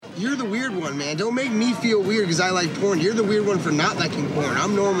You're the weird one, man. Don't make me feel weird because I like porn. You're the weird one for not liking porn.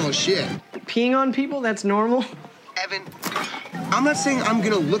 I'm normal as shit. Peeing on people, that's normal? Evan, I'm not saying I'm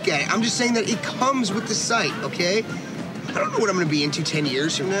gonna look at it. I'm just saying that it comes with the site, okay? I don't know what I'm gonna be into 10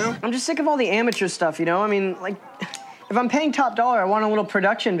 years from now. I'm just sick of all the amateur stuff, you know? I mean, like, if I'm paying top dollar, I want a little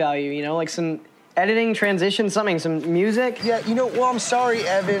production value, you know? Like some editing, transition, something, some music. Yeah, you know, well, I'm sorry,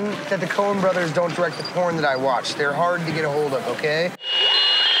 Evan, that the Coen brothers don't direct the porn that I watch. They're hard to get a hold of, okay?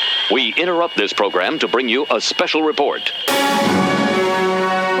 We interrupt this program to bring you a special report.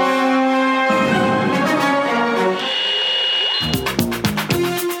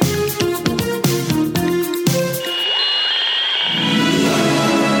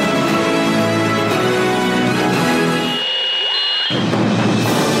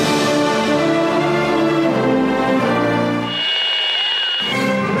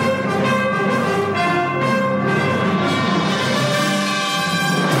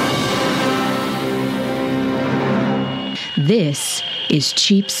 This is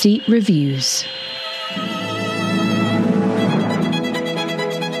Cheap Seat Reviews.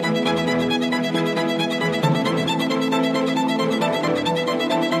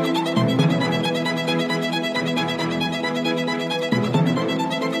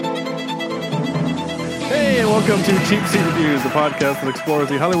 Hey, and welcome to Cheap Seat Reviews, the podcast that explores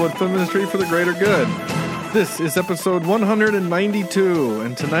the Hollywood film industry for the greater good. This is episode 192,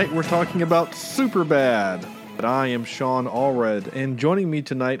 and tonight we're talking about Superbad. I am Sean Allred, and joining me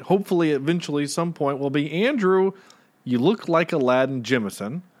tonight, hopefully eventually some point, will be Andrew. You look like Aladdin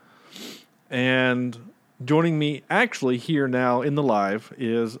Jimison. And joining me actually here now in the live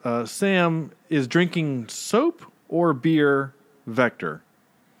is Sam is drinking soap or beer Vector.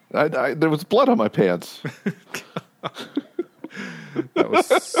 There was blood on my pants. That was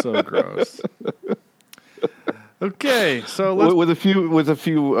so gross. Okay, so let's... with a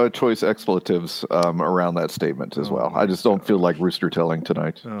few choice expletives around that statement as well. I just don't feel like rooster telling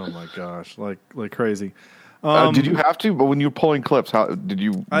tonight. Oh my gosh, like crazy. Did you have to? But when you were pulling clips, how did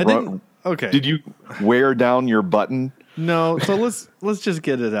you? Didn't. Okay. Did you wear down your button? No. So let's just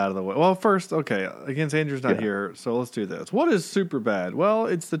get it out of the way. Well, first, okay. Again, Andrew's not here, so let's do this. What is Superbad? Well,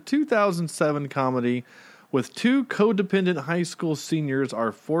 it's the 2007 comedy with two codependent high school seniors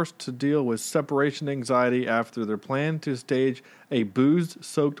are forced to deal with separation anxiety after their plan to stage a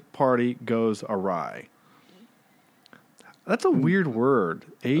booze-soaked party goes awry. That's a weird word.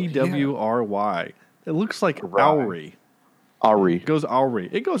 A-W-R-Y. It looks like Auri. Auri. It goes Auri.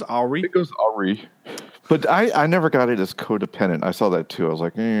 It goes Auri. It goes Auri. But I never got it as codependent. I saw that too. I was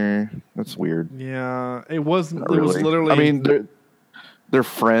like, that's weird. Yeah, it wasn't. Not it was really. literally. I mean, they're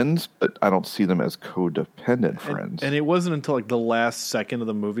friends, but I don't see them as codependent friends. And it wasn't until like the last second of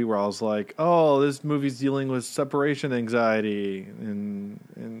the movie where I was like, "Oh, this movie's dealing with separation anxiety," and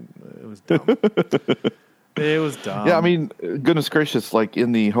it was dumb. It was dumb. Yeah, I mean, goodness gracious, like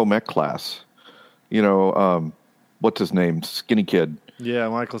in the home ec class, you know, what's his name, skinny kid. Yeah,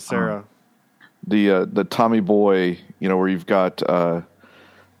 Michael Cera. The Tommy Boy, you know, where you've got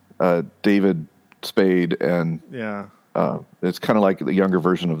David Spade and yeah. It's kind of like the younger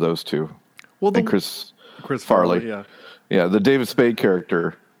version of those two. Well, and Chris Farley. Yeah. The David Spade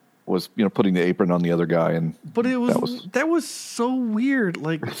character was, you know, putting the apron on the other guy, and but that was so weird.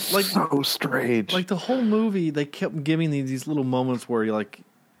 Like so strange. Like the whole movie, they kept giving these little moments where you're like,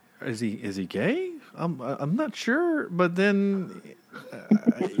 is he gay? I'm not sure, but then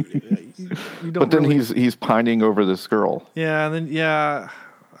you don't. But then really... he's pining over this girl. Yeah, and then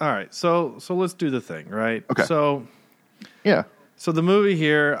all right, so let's do the thing, right? Okay. So. Yeah. So the movie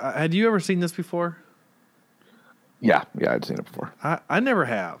here, had you ever seen this before? Yeah, I'd seen it before. I never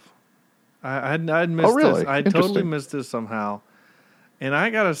have. I'd missed oh, really? this. I totally missed this somehow. And I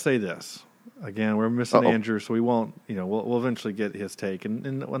got to say this. Again, we're missing Andrew, so we won't, you know, we'll eventually get his take.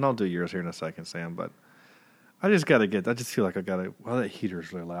 And I'll do yours here in a second, Sam. But I just feel like I got to, well, that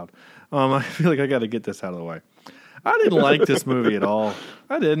heater's really loud. I feel like I got to get this out of the way. I didn't like this movie at all.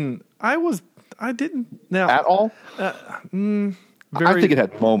 I didn't. Now at all. I think it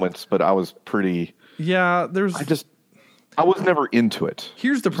had moments, but I was pretty. Yeah, I was never into it.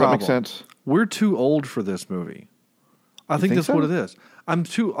 Here's the problem. Does that make sense? We're too old for this movie. I think that's what it is. I'm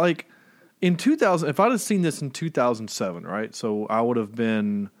too in 2000. If I'd have seen this in 2007, right? So I would have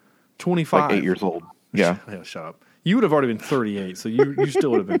been 25, like 8 years old. Yeah. Yeah. Shut up. You would have already been 38, so you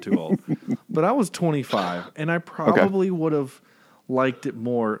still would have been too old. But I was 25, and I probably would have liked it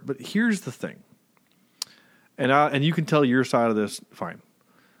more. But here's the thing. And you can tell your side of this fine.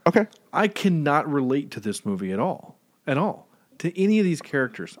 Okay. I cannot relate to this movie at all, to any of these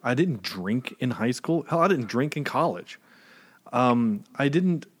characters. I didn't drink in high school. Hell, I didn't drink in college. I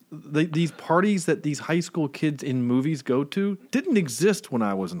didn't these parties that these high school kids in movies go to didn't exist when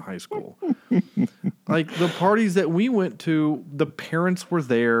I was in high school. Like the parties that we went to, the parents were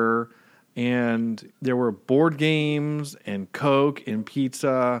there, and there were board games and Coke and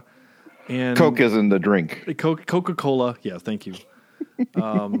pizza. And Coke isn't the drink. Coca-Cola. Yeah, thank you.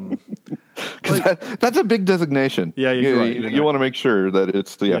 That's a big designation. Yeah, you're right. You want to make sure that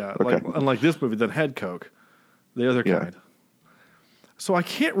it's the okay. Like, unlike this movie that had Coke, the other kind. So I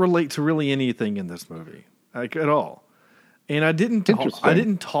can't relate to really anything in this movie, like at all. And I didn't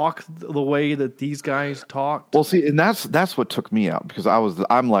talk the way that these guys talked. Well, see, and that's what took me out, because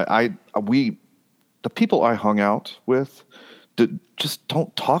the people I hung out with just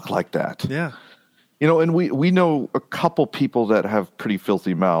don't talk like that. Yeah. You know, and we know a couple people that have pretty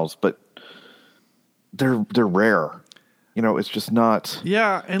filthy mouths, but they're rare. You know, it's just not.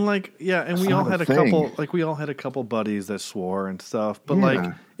 Yeah, and we all had a couple buddies that swore and stuff, but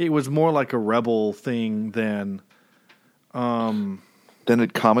like it was more like a rebel thing than a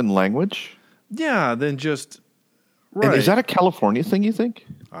common language. Yeah, than just. Right. And is that a California thing, you think?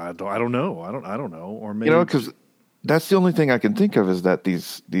 I don't know. I don't know. Or maybe, you know, because that's the only thing I can think of is that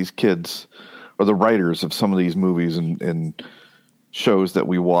these kids or the writers of some of these movies and shows that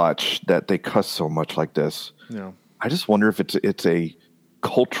we watch, that they cuss so much like this. Yeah. I just wonder if it's a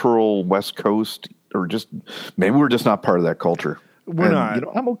cultural West Coast, or just maybe we're just not part of that culture. We're not. You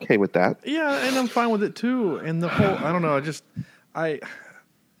know, I'm okay with that. Yeah, and I'm fine with it too. And the whole, I don't know,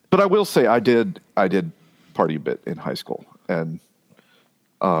 But I will say I did party a bit in high school, and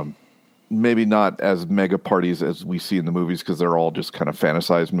maybe not as mega parties as we see in the movies, because they're all just kind of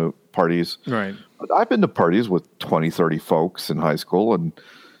fantasized parties. Right. But I've been to parties with 20, 30 folks in high school,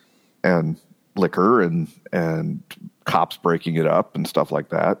 and liquor and cops breaking it up and stuff like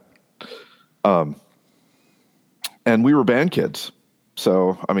that. And we were band kids.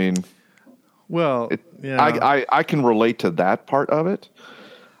 So, I mean, well, yeah. I can relate to that part of it.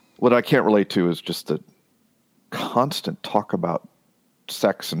 What I can't relate to is just the constant talk about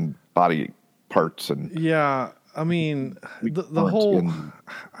sex and body parts. And yeah, I mean, the whole,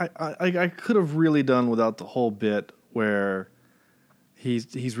 I could have really done without the whole bit where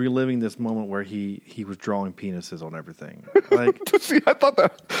he's reliving this moment where he was drawing penises on everything. Like, see, I thought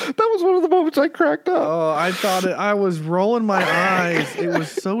that was one of the moments I cracked up. Oh, I thought I was rolling my eyes. It was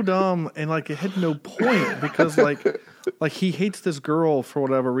so dumb, and like it had no point, because like he hates this girl for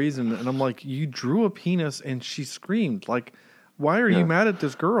whatever reason, and I'm like, you drew a penis and she screamed. Like, why are you mad at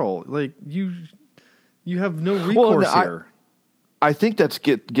this girl? Like, you have no recourse here. I think that's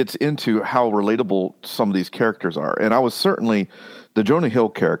gets into how relatable some of these characters are, and I was certainly the Jonah Hill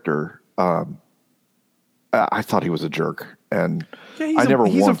character. I thought he was a jerk, and I never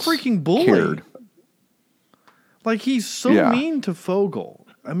he's once a freaking bully. cared. Like, he's so mean to Fogel.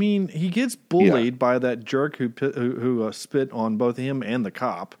 I mean, he gets bullied by that jerk who spit on both him and the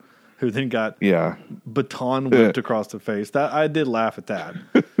cop, who then got baton whipped across the face. That I did laugh at that.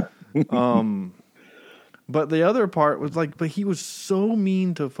 But the other part was like, but he was so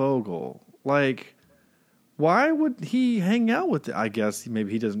mean to Fogel. Like, why would he hang out with it? I guess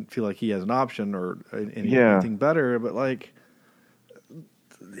maybe he doesn't feel like he has an option or anything better. But like,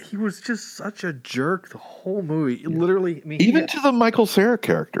 he was just such a jerk the whole movie. Literally, I mean, even to the Michael Cera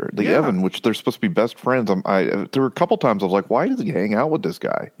character, the Evan, which they're supposed to be best friends. There were a couple times I was like, why does he hang out with this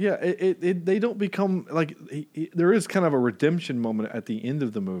guy? Yeah, they don't become like. There is kind of a redemption moment at the end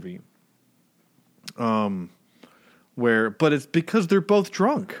of the movie. But it's because they're both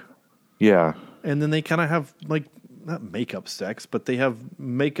drunk. Yeah. And then they kind of have, like, not makeup sex, but they have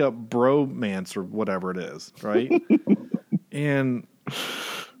makeup bromance or whatever it is, right? And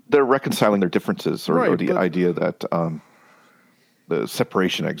they're reconciling their differences, or the idea that the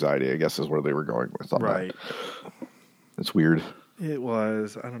separation anxiety, I guess, is where they were going with. Right. That. It's weird. It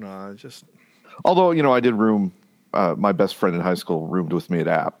was. I don't know. Just. Although, you know, I did room. My best friend in high school roomed with me at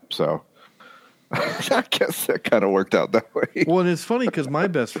App, so. I guess that kind of worked out that way. Well, and it's funny because my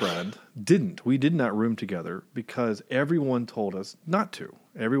best friend didn't. We did not room together because everyone told us not to.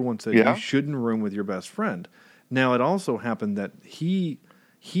 Everyone said you shouldn't room with your best friend. Now, it also happened that he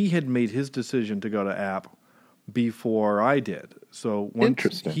had made his decision to go to App before I did. So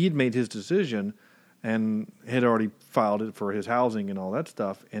once he had made his decision and had already filed it for his housing and all that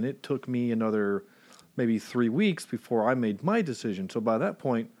stuff, and it took me another maybe 3 weeks before I made my decision. So by that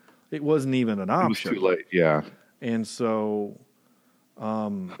point, it wasn't even an option. It was too late, yeah. And so, I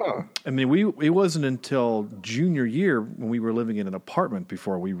mean, it wasn't until junior year when we were living in an apartment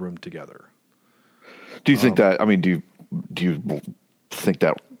before we roomed together. Do you think that? I mean, do you think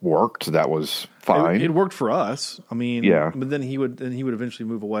that worked. That was fine. It worked for us. I mean, Yeah. But then he would eventually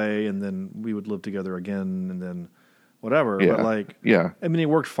move away, and then we would live together again, and then whatever. Yeah. But like, Yeah. I mean, it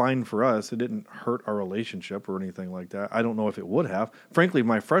worked fine for us. It didn't hurt our relationship or anything like that. I don't know if it would have. Frankly,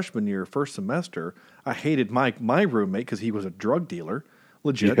 my freshman year, first semester, I hated my roommate because he was a drug dealer,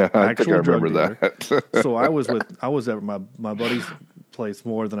 legit, Yeah, I think I actual drug remember dealer. that. So I was at my buddy's place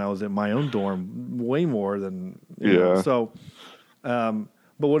more than I was at my own dorm, way more than you know. Yeah. So,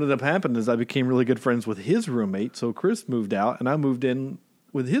 but what ended up happening is I became really good friends with his roommate. So Chris moved out, and I moved in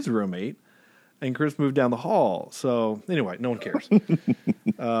with his roommate, and Chris moved down the hall. So anyway, no one cares.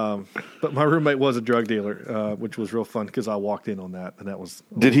 But my roommate was a drug dealer, which was real fun because I walked in on that, and that was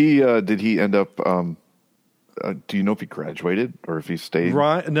Did he end up? Do you know if he graduated or if he stayed?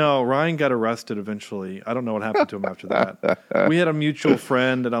 Ryan got arrested eventually. I don't know what happened to him after that. We had a mutual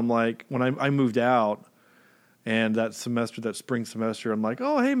friend, and I'm like, when I moved out, and that spring semester, I'm like,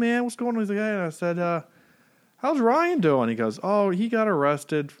 oh, hey, man, what's going on with the guy? And I said, how's Ryan doing? He goes, oh, he got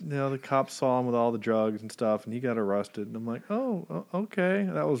arrested. You know, the cops saw him with all the drugs and stuff, and he got arrested. And I'm like, oh, okay.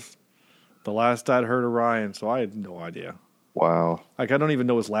 That was the last I'd heard of Ryan, so I had no idea. Wow. Like, I don't even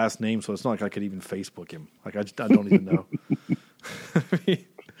know his last name, so it's not like I could even Facebook him. Like, I don't even know.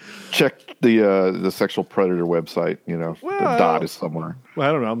 Check the sexual predator website. You know, the dot is somewhere. Well,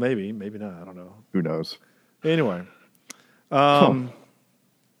 I don't know. Maybe not. I don't know. Who knows? Anyway.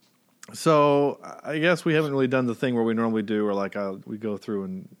 So I guess we haven't really done the thing where we normally do, where like we go through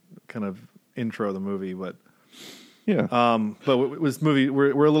and kind of intro the movie, but Yeah. but with this movie,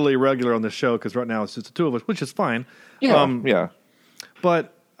 we're a little irregular on the show because right now it's just the two of us, which is fine. Yeah.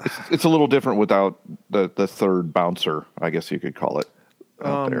 But It's a little different without the third bouncer, I guess you could call it,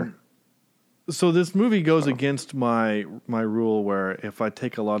 out there. so this movie goes against my rule where if I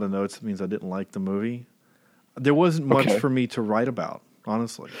take a lot of notes, it means I didn't like the movie. There wasn't much Okay. for me to write about,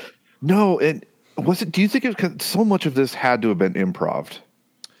 honestly. No, and was it? Do you think it? 'Cause so much of this had to have been improv?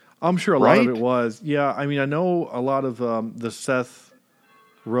 I'm sure a lot of Right? it was. Yeah, I mean, I know a lot of the Seth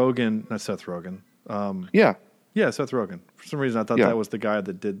Rogen, not Seth Rogen. Yeah. Yeah, Seth Rogen. For some reason, I thought Yeah. that was the guy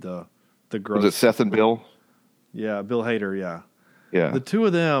that did the gross. Was it Seth and Bill? Yeah, Bill Hader. Yeah, Yeah. the two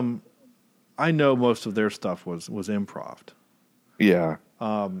of them. I know most of their stuff was improv. Yeah.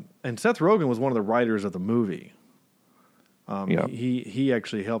 And Seth Rogen was one of the writers of the movie. Yeah. He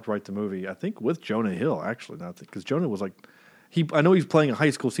actually helped write the movie. I think with Jonah Hill, actually, not because Jonah was like I know he's playing a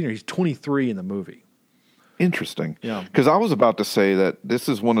high school senior. He's 23 in the movie. Interesting. Yeah. Because I was about to say that this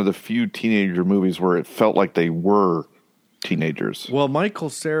is one of the few teenager movies where it felt like they were teenagers. Well, Michael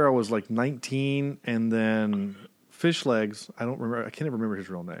Cera was like 19, and then Fish Legs. I can't even remember his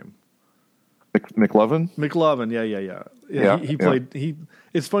real name. McLovin? McLovin. Yeah. Yeah, He played.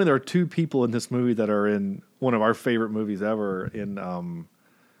 It's funny. There are two people in this movie that are in one of our favorite movies ever, in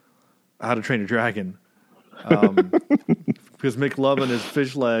How to Train a Dragon. Because McLovin is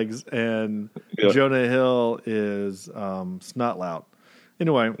Fish Legs and Jonah Hill is Snotlout.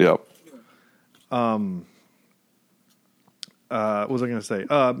 Anyway, Yep. what was I going to say?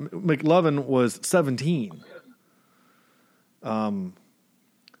 McLovin was 17.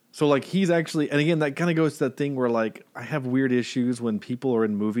 So like he's actually, and again, that kind of goes to that thing where like I have weird issues when people are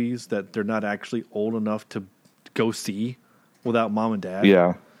in movies that they're not actually old enough to go see without mom and dad.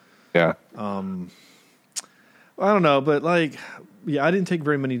 Yeah. Yeah. I don't know, but like, yeah, I didn't take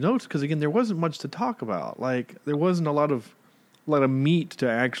very many notes because again, there wasn't much to talk about. Like, there wasn't a lot of meat to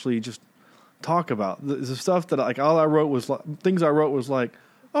actually just talk about. The stuff that like all I wrote was things I wrote was like,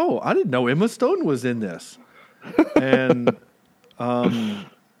 oh, I didn't know Emma Stone was in this, and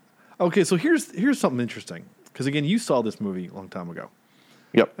okay, so here's something interesting because again, you saw this movie a long time ago,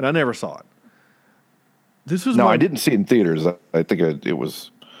 Yep. and I never saw it. This was No, I didn't see it in theaters. I think it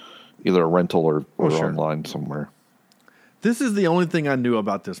was either a rental or sure. online somewhere. This is the only thing I knew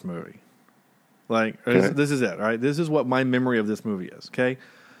about this movie. Like, Okay. this is it, all right? This is what my memory of this movie is, okay?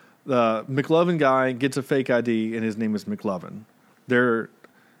 The McLovin guy gets a fake ID, and his name is McLovin. They're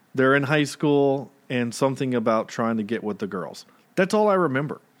in high school, and something about trying to get with the girls. That's all I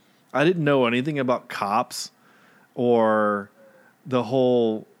remember. I didn't know anything about cops or the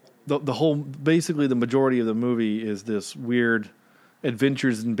whole basically the majority of the movie is this weird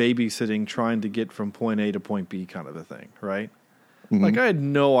adventures in babysitting trying to get from point A to point B kind of a thing, right? Mm-hmm. Like I had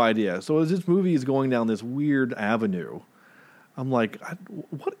no idea. So as this movie is going down this weird avenue, I'm like,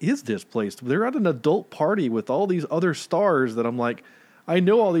 what is this place? They're at an adult party with all these other stars that I'm like, I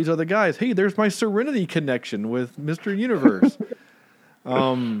know all these other guys. Hey, there's my Serenity connection with Mr. Universe.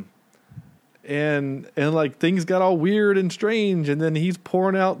 And like things got all weird and strange, and then he's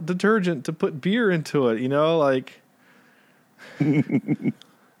pouring out detergent to put beer into it, you know, like It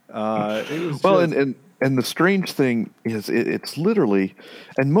was Well, just- and the strange thing is it's literally,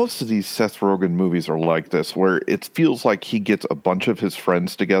 and most of these Seth Rogen movies are like this, where it feels like he gets a bunch of his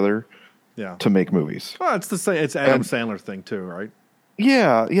friends together yeah. to make movies. Well, it's the same. It's Adam Sandler thing too, right?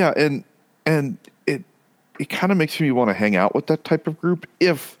 Yeah, and it kind of makes me want to hang out with that type of group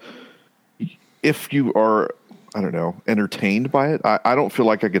if you are, I don't know, entertained by it. I don't feel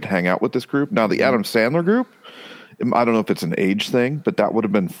like I could hang out with this group. Now, the Adam Sandler group, I don't know if it's an age thing, but that would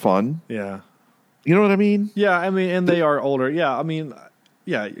have been fun. Yeah. You know what I mean? Yeah, I mean, and they are older. Yeah, I mean,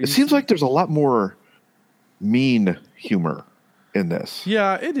 yeah. It seems like there's a lot more mean humor in this.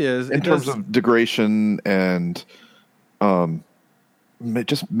 Yeah, it is. In terms of degradation and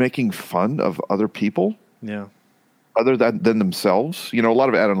just making fun of other people. Yeah. Other than themselves. You know, a lot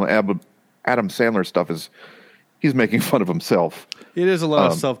of Adam Sandler stuff is he's making fun of himself. It is a lot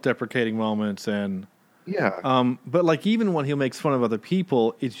of self-deprecating moments, and yeah. but like even when he makes fun of other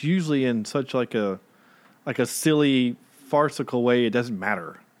people, it's usually in such like a silly, farcical way. It doesn't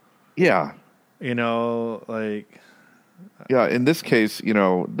matter. Yeah. You know, like Yeah. In this case, you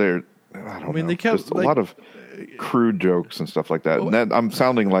know, I don't know. they kept just a lot of crude jokes and stuff like that. And that I'm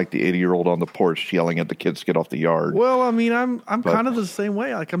sounding like the 80-year-old on the porch yelling at the kids to get off the yard. Well, I mean, I'm kind of the same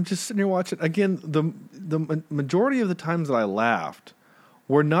way. Like I'm just sitting here watching. Again, the majority of the times that I laughed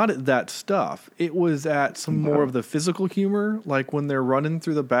were not at that stuff. It was at some more of the physical humor, like when they're running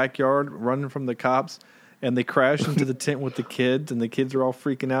through the backyard, running from the cops, and they crash into the tent with the kids, and the kids are all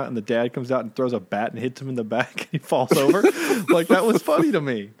freaking out, and the dad comes out and throws a bat and hits him in the back, and he falls over. Like that was funny to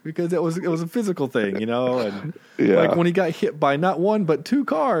me because it was a physical thing, you know. And like when he got hit by not one but two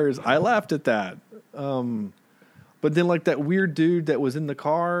cars, I laughed at that. But then like that weird dude that was in the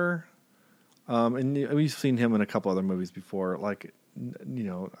car, and we've seen him in a couple other movies before. Like, you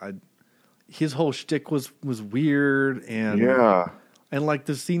know, his whole shtick was weird, and and like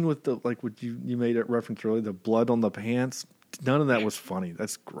the scene with the like what you made a reference earlier, the blood on the pants. None of that was funny.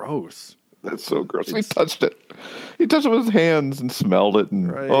 That's gross. That's so gross. He touched it. He touched it with his hands and smelled it,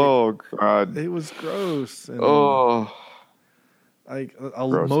 and oh god, it was gross. And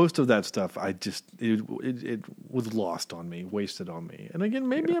most of that stuff, it was lost on me, wasted on me. And again,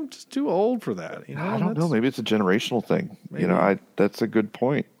 maybe I'm just too old for that. You know, I don't know. Maybe it's a generational thing. Maybe. You know, that's a good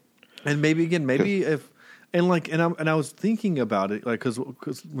point. And maybe if I was thinking about it, like because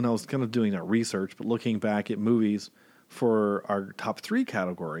when I was kind of doing that research, but looking back at movies for our top 3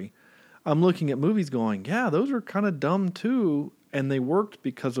 category, I'm looking at movies going, yeah, those are kind of dumb too, and they worked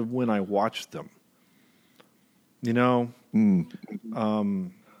because of when I watched them. You know, and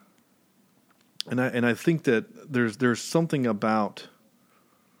I think that there's something about,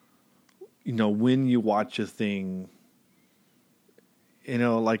 you know, when you watch a thing, you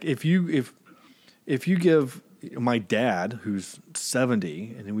know, like if you give my dad who's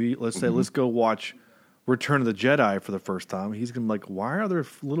 70 and let's say let's go watch Return of the Jedi for the first time, he's gonna be like, why are there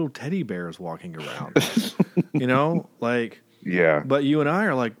little teddy bears walking around? You know, like. Yeah. But you and I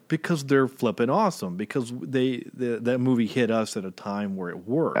are like, because they're flipping awesome, because that movie hit us at a time where it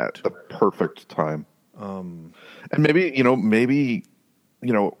worked. At the perfect time. And maybe,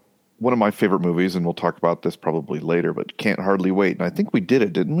 one of my favorite movies, and we'll talk about this probably later, but Can't Hardly Wait. And I think we did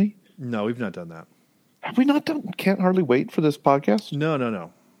it, didn't we? No, we've not done that. Have we not done Can't Hardly Wait for this podcast? No.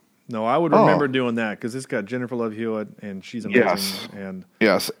 No, I would remember doing that because it's got Jennifer Love Hewitt, and she's amazing.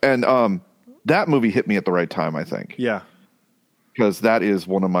 Yes. And that movie hit me at the right time, I think. Yeah. Because that is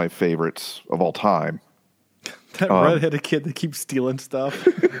one of my favorites of all time. That redheaded kid that keeps stealing stuff.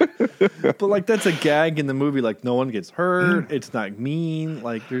 But like that's a gag in the movie. Like no one gets hurt. It's not mean.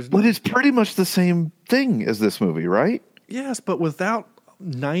 Like But it's pretty much the same thing as this movie, right? Yes, but without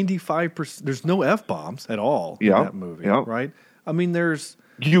 95%. There's no F-bombs at all in that movie, right? I mean,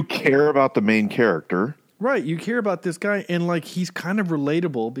 you care about the main character. Right, you care about this guy, and like he's kind of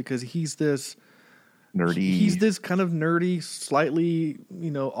relatable because he's this nerdy. He's this kind of nerdy, slightly,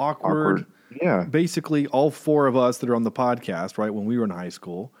 awkward. Yeah. Basically, all 4 of us that are on the podcast, right, when we were in high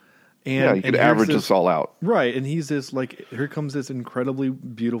school. And, you could average this all out. Right, and he's this, like, here comes this incredibly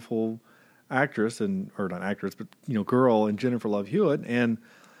beautiful actress, or not actress, but, girl, and Jennifer Love Hewitt, and,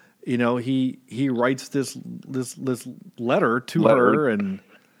 he writes this letter to her, and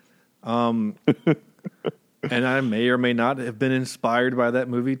and I may or may not have been inspired by that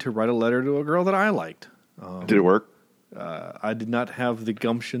movie to write a letter to a girl that I liked. Did it work? I did not have the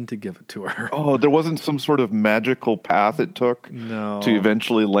gumption to give it to her. Oh, there wasn't some sort of magical path it took to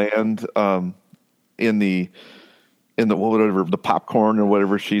eventually land in the whatever, the popcorn or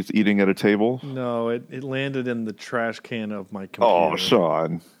whatever she's eating at a table? No, it landed in the trash can of my computer. Oh,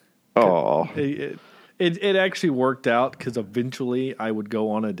 Sean. Oh. It It actually worked out because eventually I would go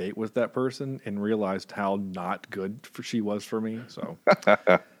on a date with that person and realized how not good she was for me. So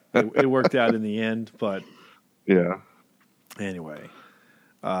it worked out in the end. But Yeah. anyway,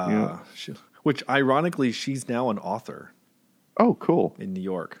 Yeah. which ironically, she's now an author Oh, cool. in New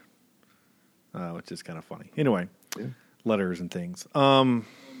York, which is kind of funny. Anyway, letters and things.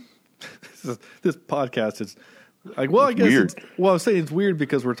 This podcast is like, well, I guess weird. I was saying it's weird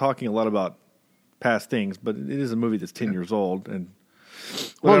because we're talking a lot about past things, but it is a movie that's 10 years old, and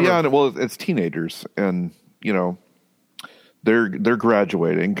Well, whatever. yeah, it's teenagers, and they're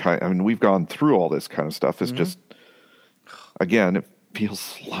graduating. I mean, we've gone through all this kind of stuff. It's just, again, it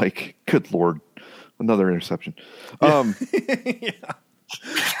feels like, good Lord, another interception. Live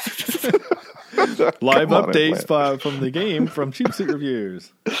Come on, updates from the game from Cheap Seat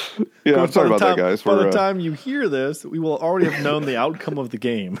Reviews. Yeah, I'm By sorry the about time- that, guys. By the We're, time you hear this, we will already have known the outcome of the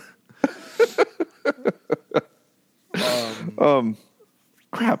game.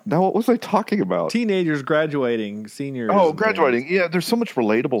 crap. Now, what was I talking about? Teenagers graduating, seniors. Oh, and graduating. Yeah, there's so much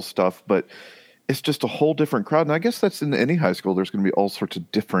relatable stuff, but it's just a whole different crowd. And I guess that's in any high school. There's going to be all sorts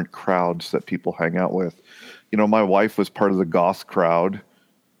of different crowds that people hang out with. My wife was part of the goth crowd,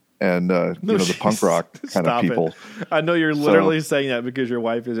 and the punk rock kind of Stop people. it. I know you're literally saying that because your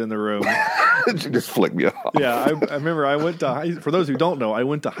wife is in the room. She just flicked me off. Yeah, I remember I went to for those who don't know, I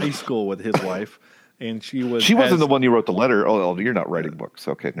went to high school with his wife, and she wasn't the one you wrote the letter. Oh, you're not writing books.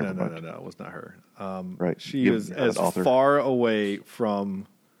 Okay, never mind. No, it was not her. Right. She You're is an as author. far away from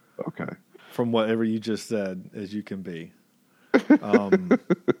Okay. whatever you just said as you can be.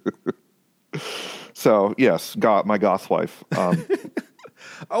 So yes, my goth wife.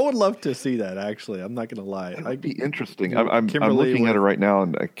 I would love to see that. Actually, I'm not going to lie. It'd be interesting. I'm Kimberly looking at it right now,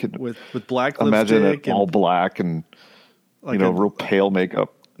 and I could with black imagine lipstick it all and black and like real pale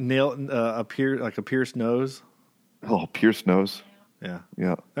makeup. a pierced nose. Oh, pierced nose. Yeah.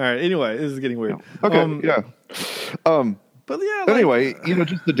 Yeah. All right. Anyway, this is getting weird. Okay. Yeah. But yeah. Anyway,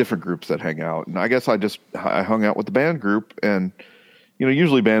 just the different groups that hang out, and I guess I hung out with the band group, and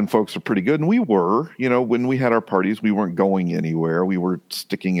usually band folks are pretty good, and we were. When we had our parties, we weren't going anywhere. We were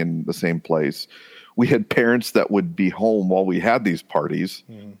sticking in the same place. We had parents that would be home while we had these parties.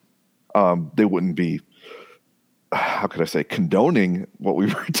 They wouldn't be, how could I say, condoning what we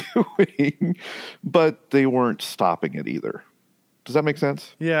were doing, but they weren't stopping it either. Does that make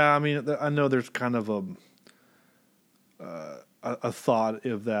sense? Yeah, I mean, I know there's kind of a thought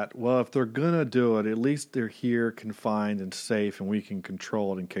of that. Well, if they're gonna do it, at least they're here, confined and safe, and we can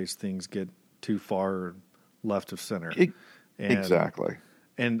control it in case things get too far left of center. Exactly.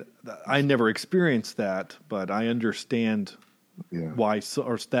 And I never experienced that, but I understand why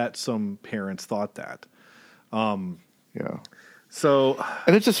some parents thought that. Yeah. So,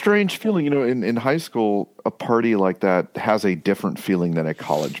 and it's a strange feeling, in high school, a party like that has a different feeling than a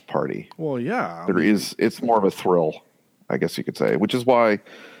college party. well, yeah, It's more of a thrill, I guess you could say, which is why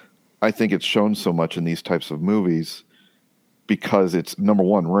I think it's shown so much in these types of movies, because it's, number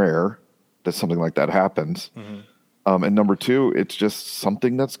one, rare that something like that happens. And number two, it's just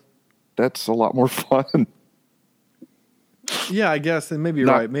something that's a lot more fun. yeah, I guess, and maybe you're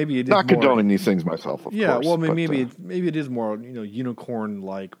right. Maybe it is not more, condoning these things myself, of yeah, course. well, but, maybe it is more unicorn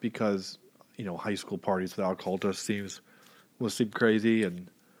like because high school parties with alcohol just will seem crazy,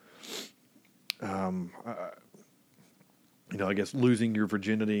 and I guess losing your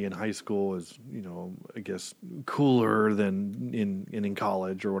virginity in high school is I guess cooler than in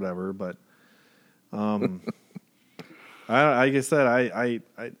college or whatever, but I guess that I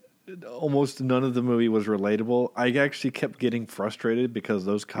almost none of the movie was relatable. I actually kept getting frustrated because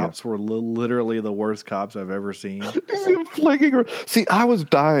those cops were literally the worst cops I've ever seen. See, I was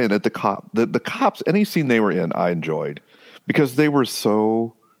dying at the cop. The cops, any scene they were in, I enjoyed because they were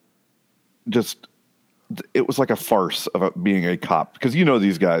so just. It was like a farce of being a cop because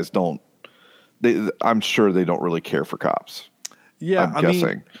these guys don't. I'm sure they don't really care for cops. Yeah, I'm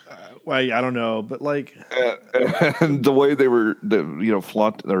guessing. I don't know, but like, and the way they were,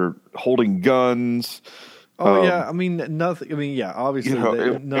 flaunt or holding guns. yeah. I mean, nothing. I mean, yeah. Obviously,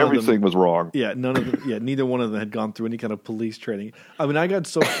 everything was wrong. Yeah, none of them. Yeah, neither one of them had gone through any kind of police training. I mean, I got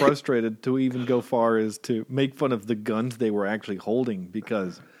so frustrated to even go far as to make fun of the guns they were actually holding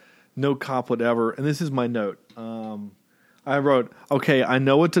because no cop would ever. And this is my note. I wrote, okay, I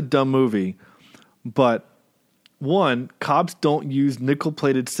know it's a dumb movie, but. One, cops don't use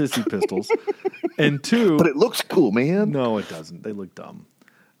nickel-plated sissy pistols, and two, but it looks cool, man. No, it doesn't. They look dumb.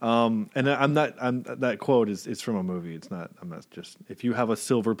 And that quote is from a movie. It's not. I'm not just. If you have a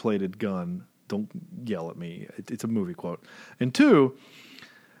silver-plated gun, don't yell at me. It's a movie quote. And two,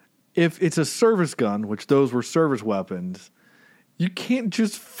 if it's a service gun, which those were service weapons, you can't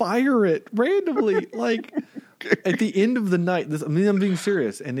just fire it randomly. Like at the end of the night, I'm being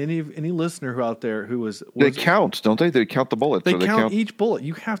serious. And any listener who out there who was they count, don't they? They count the bullets. They count each bullet.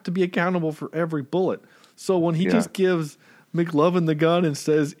 You have to be accountable for every bullet. So when he just gives McLovin the gun and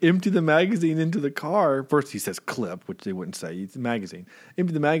says, empty the magazine into the car. First he says clip, which they wouldn't say. It's a magazine.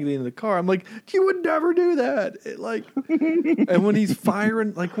 Empty the magazine into the car. I'm like, you would never do that. And when he's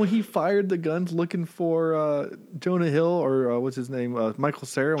firing, like when he fired the guns looking for Jonah Hill or what's his name? Michael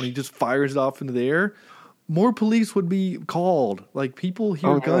Cera, when he just fires it off into the air, more police would be called. Like people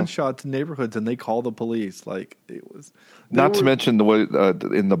hear gunshots in neighborhoods and they call the police. Like it was. Not to mention the way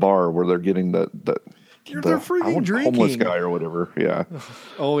in the bar where they're getting they're freaking drinking. Homeless guy or whatever. Yeah.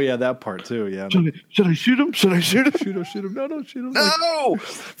 Oh yeah, that part too. Yeah. Should I shoot him? Should I shoot him? Shoot him. No, don't shoot him. No.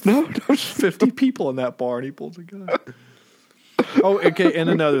 No. 50 people in that bar and he pulls a gun. Oh, okay. And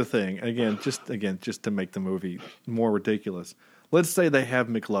another thing, again, just to make the movie more ridiculous. Let's say they have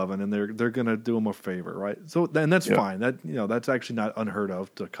McLovin and they're going to do him a favor, right? So and that's fine. That that's actually not unheard of.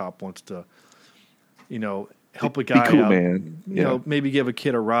 The cop wants to, help a guy out, man. Maybe give a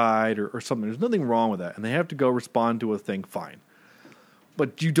kid a ride or something. There's nothing wrong with that. And they have to go respond to a thing, fine.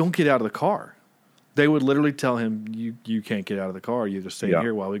 But you don't get out of the car. They would literally tell him, you can't get out of the car. You just stay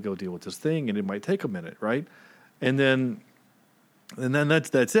here while we go deal with this thing, and it might take a minute, right? And then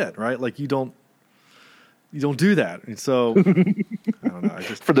that's it, right? Like you don't do that. And so I don't know.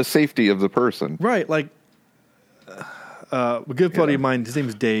 For the safety of the person. Right. Like a good buddy of mine, his name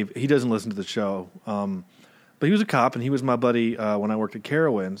is Dave. He doesn't listen to the show. But he was a cop, and he was my buddy when I worked at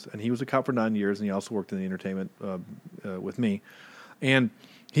Carowinds, and he was a cop for 9 years, and he also worked in the entertainment with me. And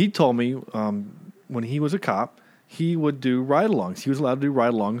he told me when he was a cop, he would do ride-alongs. He was allowed to do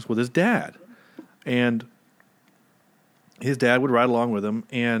ride-alongs with his dad. And his dad would ride along with him,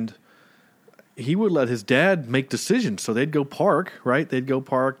 and he would let his dad make decisions. So they'd go park, right? They'd go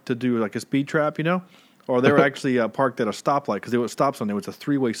park to do like a speed trap, Or they were actually parked at a stoplight because there was a stop sign. There was a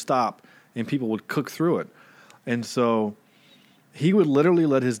 3-way stop, and people would cook through it. And so he would literally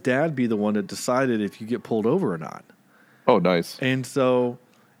let his dad be the one that decided if you get pulled over or not. Oh, nice. And so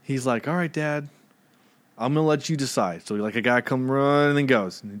he's like, all right, Dad, I'm going to let you decide. So like a guy come running and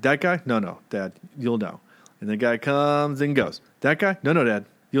goes. That guy? No, Dad, you'll know. And the guy comes and goes. That guy? No, Dad,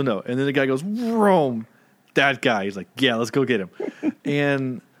 you'll know. And then the guy goes, Rome. That guy. He's like, yeah, let's go get him.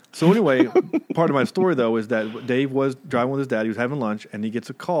 And so anyway, part of my story, though, is that Dave was driving with his dad. He was having lunch, and he gets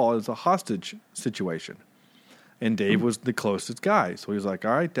a call. It's a hostage situation. And Dave was the closest guy. So he was like,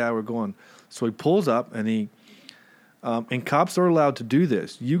 all right, Dad, we're going. So he pulls up, and and cops are allowed to do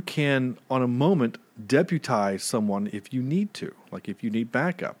this. You can, on a moment, deputize someone if you need to, like if you need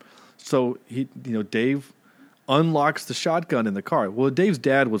backup. So Dave unlocks the shotgun in the car. Well, Dave's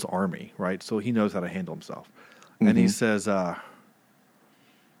dad was Army, right? So he knows how to handle himself. Mm-hmm. And he says,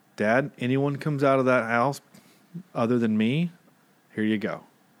 Dad, anyone comes out of that house other than me, here you go.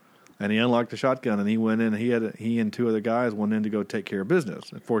 And he unlocked the shotgun, and he went in. He and 2 other guys went in to go take care of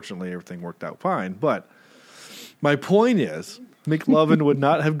business. Unfortunately, everything worked out fine. But my point is, McLovin would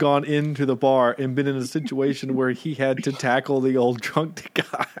not have gone into the bar and been in a situation where he had to tackle the old drunk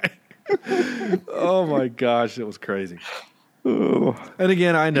guy. Oh my gosh, it was crazy. And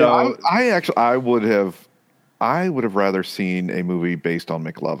again, I know I would have rather seen a movie based on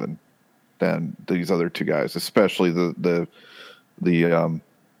McLovin than these other 2 guys, especially the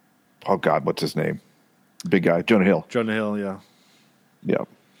oh God, what's his name? Big guy, Jonah Hill. Jonah Hill, yeah. Yeah.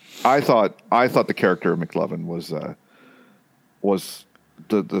 I thought the character of McLovin was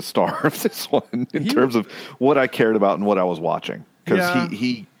the star of this one in terms of what I cared about and what I was watching. Because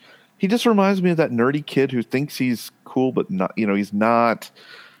he just reminds me of that nerdy kid who thinks he's cool, but not, he's not,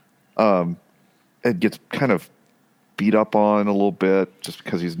 and gets kind of beat up on a little bit just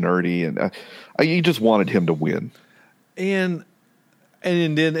because he's nerdy. And you just wanted him to win. And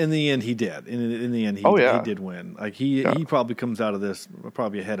in the end, he did. In the end, he did win. Like he probably comes out of this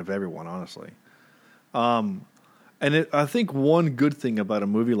probably ahead of everyone, honestly. I think one good thing about a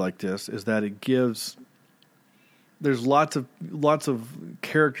movie like this is that it gives. There's lots of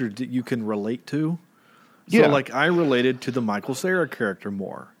characters that you can relate to. So, like, I related to the Michael Cera character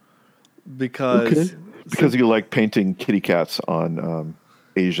more because you like painting kitty cats on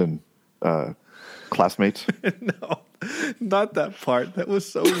Asian classmates. No. Not that part. That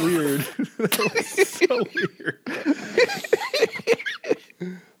was so weird. That was so weird.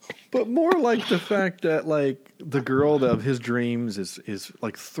 But more like the fact that, like, the girl of his dreams is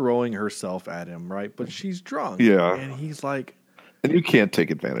like throwing herself at him, right? But she's drunk. Yeah. And he's like, And you can't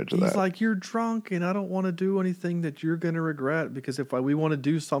take advantage of he's that. like, you're drunk, and I don't want to do anything that you're going to regret, because if we want to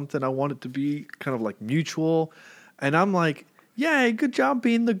do something, I want it to be kind of like mutual. And I'm like, yay, good job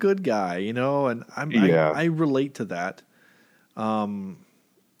being the good guy, you know? And I relate to that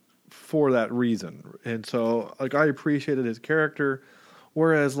for that reason. And so, like, I appreciated his character.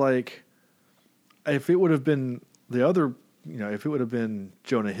 Whereas, like, if it would have been the other, you know, if it would have been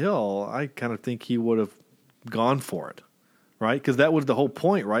Jonah Hill, I kind of think he would have gone for it, right? Because that was the whole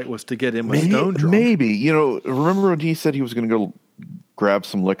point, right? Was to get Emma Stone drunk. Maybe. You know, remember when he said he was going to go grab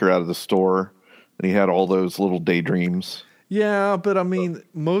some liquor out of the store, and he had all those little daydreams? Yeah, but I mean,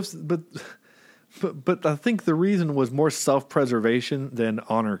 but I think the reason was more self-preservation than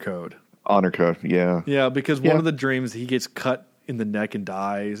honor code. Honor code, yeah. Yeah, because one of the dreams, he gets cut in the neck and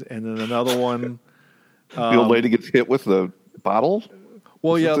dies, and then another one, the old lady gets hit with the bottle.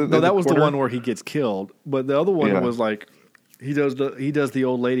 Well, yeah, no, that was the one where he gets killed. But the other one was like he does the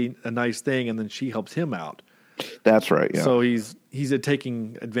old lady a nice thing, and then she helps him out. That's right. Yeah. So he's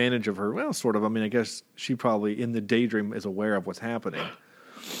taking advantage of her. Well, sort of. I mean, I guess she probably in the daydream is aware of what's happening.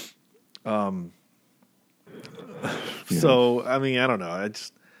 So I mean, I don't know.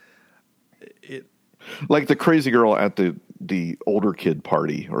 It like the crazy girl at the older kid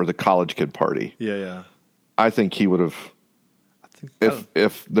party or the college kid party. Yeah. I think he would have,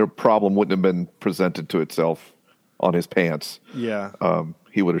 if the problem wouldn't have been presented to itself on his pants. Yeah.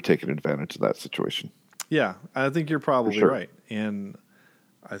 He would have taken advantage of that situation. Yeah, I think you're probably right. And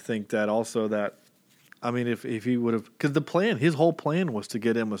I think that also that, I mean, if he would have, because his whole plan was to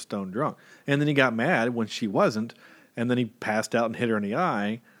get Emma Stone drunk. And then he got mad when she wasn't, and then he passed out and hit her in the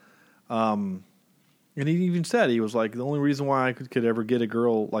eye. And he even said, he was like, the only reason why I could ever get a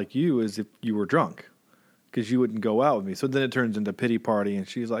girl like you is if you were drunk, because you wouldn't go out with me. So then it turns into pity party, and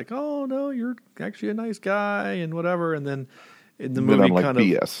she's like, oh, no, you're actually a nice guy and whatever. And then in the movie kind of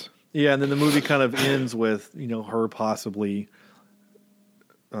BS. Yeah, and then the movie kind of ends with, you know, her possibly,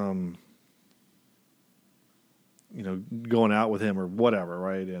 you know, going out with him or whatever,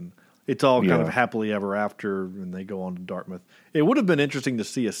 right? And it's all kind of happily ever after, and they go on to Dartmouth. It would have been interesting to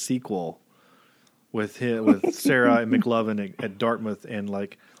see a sequel with Sarah and McLovin at Dartmouth, and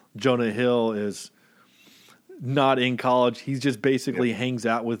like Jonah Hill is not in college; he's just basically hangs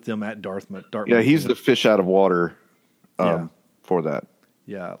out with them at Dartmouth. Yeah, he's the fish out of water for that.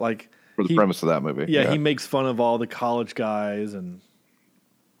 Yeah, like for the premise of that movie. Yeah, he makes fun of all the college guys and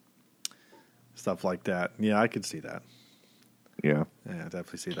stuff like that. Yeah, I could see that. Yeah,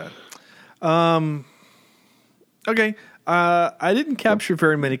 definitely see that. Okay, I didn't capture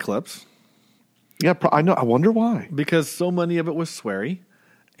very many clips. Yeah, I know. I wonder why. Because so many of it was sweary,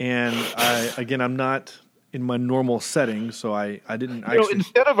 and I'm not in my normal setting, so I didn't. You know,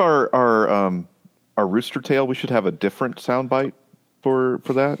 instead of our rooster tail, we should have a different soundbite for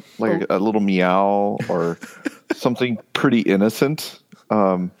that, like a little meow or something pretty innocent.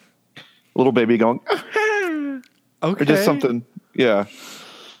 A little baby going, okay, or just something. Yeah.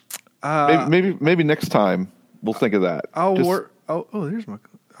 Maybe next time we'll think of that. I'll work. Oh, there's my.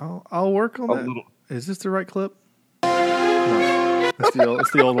 I'll work on that. Is this the right clip? No,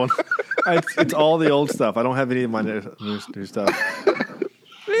 it's the old one. It's all the old stuff. I don't have any of my new stuff.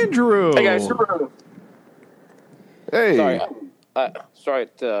 Andrew. Hey guys. Hey. Sorry,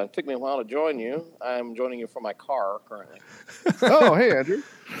 it took me a while to join you. I'm joining you from my car currently. Oh, hey Andrew.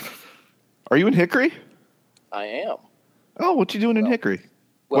 Are you in Hickory? I am. Oh, what you doing in Hickory?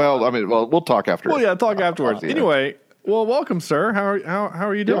 Well, we'll talk after. Well, yeah, talk afterwards. Anyway, well, welcome, sir. How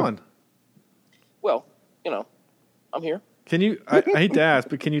are you doing? Well, you know, I'm here. Can you? I hate to ask,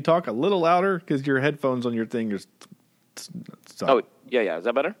 but can you talk a little louder because your headphones on your thing are. Oh, yeah. Is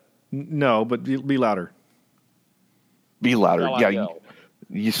that better? No, but be louder. Be louder. Yeah,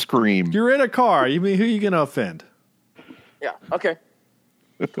 you scream. You're in a car. You mean who are you going to offend? Yeah. Okay.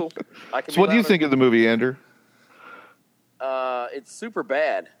 Cool. So, what do you think of the movie, Andrew? It's super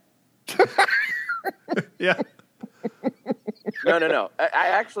bad. Yeah. No.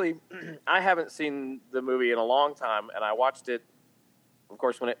 I haven't seen the movie in a long time, and I watched it, of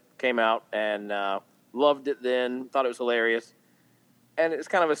course, when it came out, and loved it then, thought it was hilarious. And it's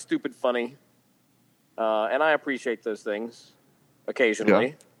kind of a stupid funny, and I appreciate those things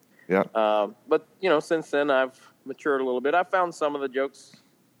occasionally. Yeah. But, you know, since then I've matured a little bit. I found some of the jokes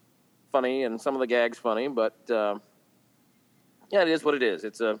funny and some of the gags funny, but it is what it is.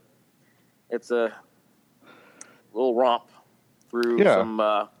 It's a little romp through some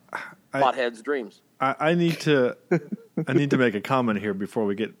potheads' dreams. I need to make a comment here before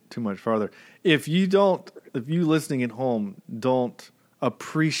we get too much farther. If you listening at home don't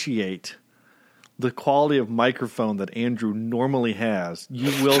appreciate the quality of microphone that Andrew normally has,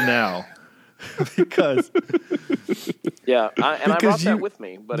 you will now. because I brought you- that with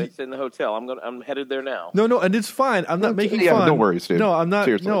me, but it's in the hotel. I'm headed there now. No, and it's fine. I'm not making Yeah, fun. don't worry, Steve. No, I'm not.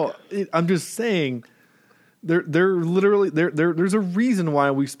 Seriously. No, I'm just saying. They're literally there's a reason why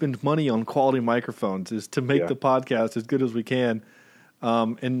we spend money on quality microphones is to make the podcast as good as we can,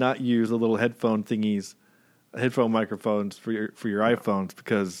 and not use the little headphone microphones for your iPhones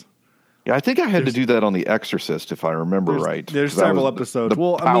because. Yeah, I think I had to do that on The Exorcist, if I remember right. There's 'Cause that several was episodes. The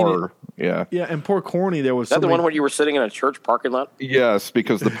Well, power, yeah, and poor Corny, there was Is that the somebody- one where you were sitting in a church parking lot? Yes,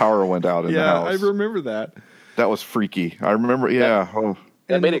 because the power went out in the Yeah, house. I remember that. That was freaky. I remember. Yeah. Oh.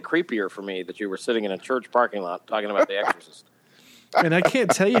 That made it creepier for me that you were sitting in a church parking lot talking about The Exorcist. And I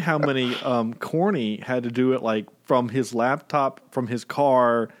can't tell you how many Corny had to do it like from his laptop, from his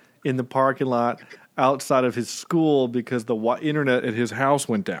car, in the parking lot, outside of his school because the internet at his house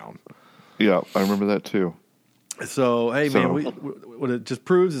went down. Yeah, I remember that too. So hey, man, what it just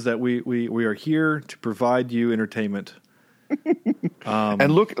proves is that we are here to provide you entertainment.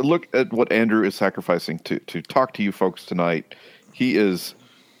 And look at what Andrew is sacrificing to talk to you folks tonight. He is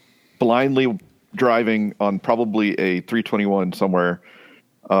blindly driving on probably a 321 somewhere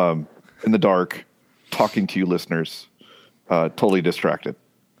in the dark, talking to you listeners, totally distracted.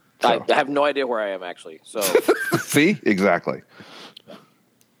 So. I have no idea where I am, actually. So See? Exactly.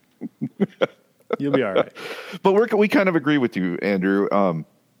 You'll be all right. But we kind of agree with you, Andrew.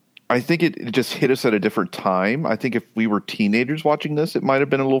 I think it just hit us at a different time. I think if we were teenagers watching this, it might have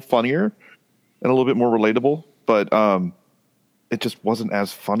been a little funnier and a little bit more relatable. But it just wasn't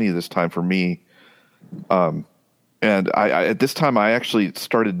as funny this time for me. And I at this time, I actually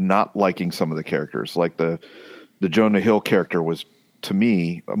started not liking some of the characters. Like the Jonah Hill character was, to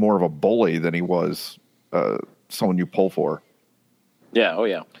me, more of a bully than he was someone you pull for. yeah, oh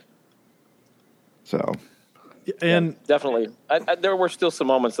yeah. So And Definitely. There were still some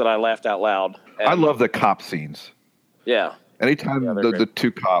moments that I laughed out loud. And, I love the cop scenes. Yeah. Anytime Yeah, they're the great.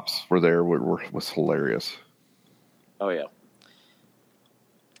 two cops were there was hilarious. Oh yeah.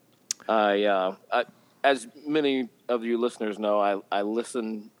 As many of you listeners know, I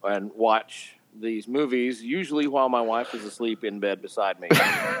listen and watch these movies usually while my wife is asleep in bed beside me.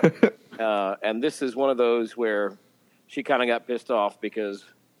 And this is one of those where she kind of got pissed off because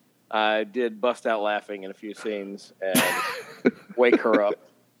I did bust out laughing in a few scenes and wake her up.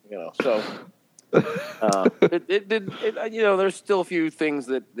 So it did. There's still a few things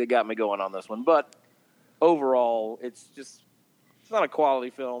that got me going on this one, but overall, it's not a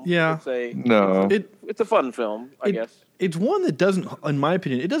quality film. Yeah. It's a fun film, I guess. It's one that doesn't, in my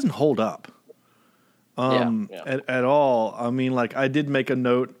opinion, it doesn't hold up. At all. I mean, like I did make a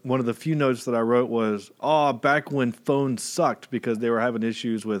note. One of the few notes that I wrote was, back when phones sucked because they were having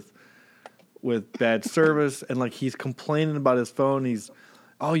issues with bad service, and like he's complaining about his phone. He's,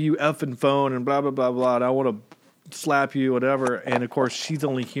 you effing phone, and blah blah blah blah. And I want to slap you, whatever. And of course, she's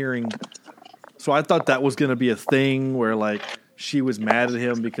only hearing. So I thought that was going to be a thing where like she was mad at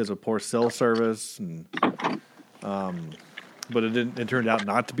him because of poor cell service, and but it didn't. It turned out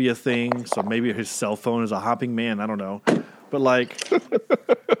not to be a thing. So maybe his cell phone is a hopping man. I don't know, but like,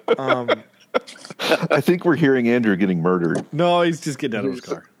 I think we're hearing Andrew getting murdered. no, he's just getting out of his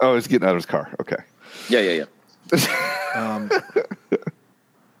car. Oh, he's getting out of his car. Okay. Yeah.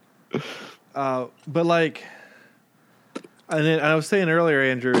 But like, and I was saying earlier,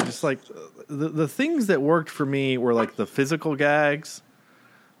 Andrew, just like the things that worked for me were like the physical gags,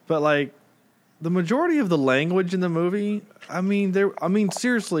 but like the majority of the language in the movie. I mean,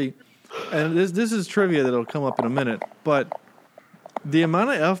 seriously, and this is trivia that'll come up in a minute, but the amount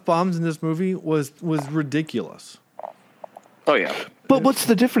of F-bombs in this movie was ridiculous. Oh yeah. But what's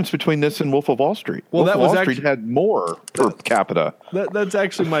the difference between this and Wolf of Wall Street? Well, Wolf that of was Wall actually- Street had more per capita. That's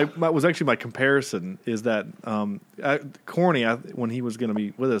actually my comparison. Is that Corny when he was going to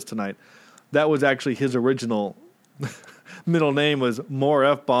be with us tonight? That was actually his original middle name was more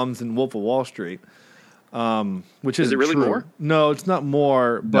F-bombs than Wolf of Wall Street, which Is it really true. more? No, it's not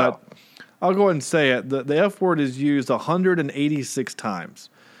more. But I'll go ahead and say it. The F word is used 186 times.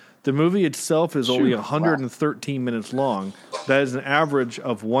 The movie itself is only 113 minutes long. That is an average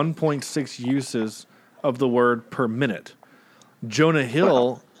of 1.6 uses of the word per minute. Jonah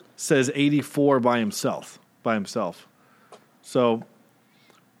Hill says 84 by himself. So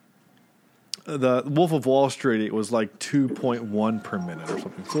the Wolf of Wall Street, it was like 2.1 per minute or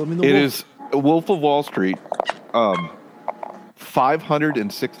something. So I mean, It is Wolf of Wall Street,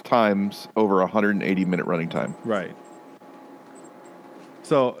 506 times over 180-minute running time. Right.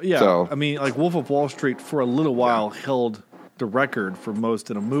 So, yeah, I mean, like Wolf of Wall Street for a little while held the record for most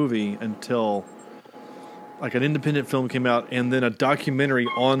in a movie until like an independent film came out, and then a documentary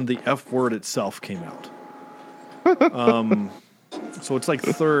on the F word itself came out. So it's like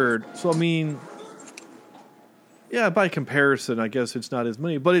third. So I mean, yeah, by comparison, I guess it's not as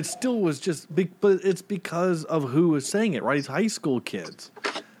many, but it still was just big. But it's because of who was saying it, right? It's high school kids.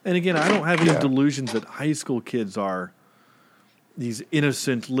 And again, I don't have any delusions that high school kids are these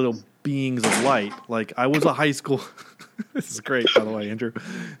innocent little beings of light. Like, I was a high school. This is great, by the way, Andrew.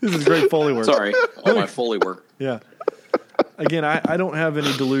 This is great Foley work. Sorry, all my Foley work. Yeah. Again, I don't have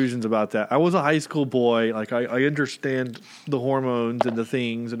any delusions about that. I was a high school boy. Like, I understand the hormones and the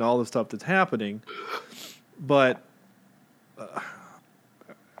things and all the stuff that's happening. But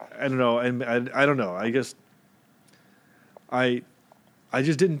I don't know. And I don't know. I guess I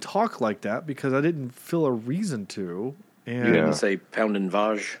just didn't talk like that because I didn't feel a reason to. And You didn't say pound and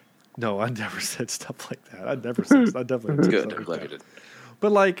vaj? no, I never said stuff like that. I definitely said Good, stuff I'm like glad that. you did.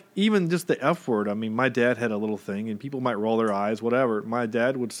 But like even just the F word, I mean, my dad had a little thing, and people might roll their eyes, whatever. My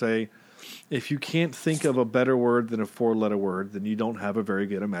dad would say, if you can't think of a better word than a 4-letter word, then you don't have a very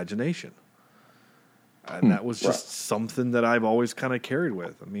good imagination. And that was just something that I've always kind of carried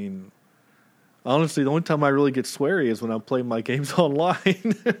with. I mean, honestly, the only time I really get sweary is when I'm playing my games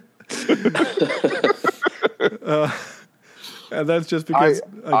online. And that's just because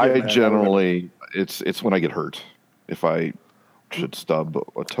I generally it's when I get hurt. If I should stub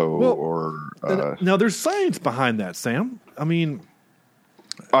a toe now there's science behind that, Sam. I mean,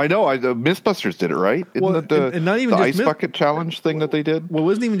 I know the Mythbusters did it, right? Isn't it and not even the just ice bucket challenge thing that they did? Well, it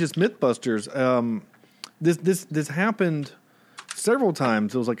wasn't even just Mythbusters. This happened several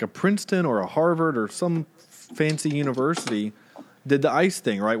times. It was like a Princeton or a Harvard or some fancy university did the ice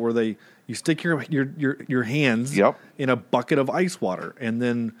thing, right? Where you stick your hands in a bucket of ice water, and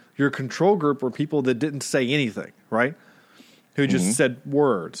then your control group were people that didn't say anything, right? Who just said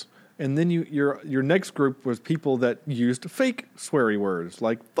words. And then your next group was people that used fake sweary words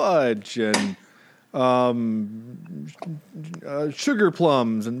like fudge and sugar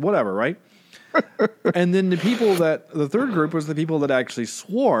plums and whatever, right? And then the third group was the people that actually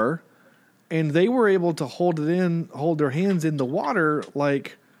swore, and they were able to hold their hands in the water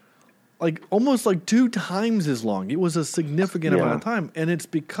like almost like 2 times as long. It was a significant amount of time, and it's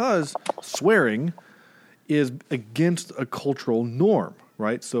because swearing is against a cultural norm,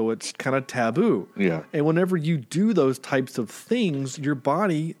 right? So it's kind of taboo. Yeah. And whenever you do those types of things, your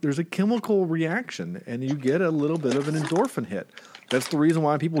body, there's a chemical reaction, and you get a little bit of an endorphin hit. That's the reason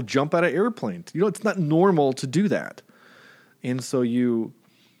why people jump out of airplanes. You know, it's not normal to do that. And so you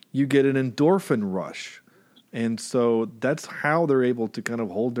get an endorphin rush. And so that's how they're able to kind of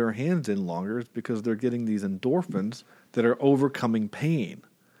hold their hands in longer, is because they're getting these endorphins that are overcoming pain.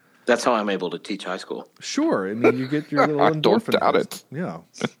 That's how I'm able to teach high school. Sure. I mean, you get your little endorphin. Don't doubt it. Yeah.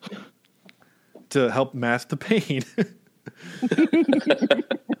 To help mask the pain.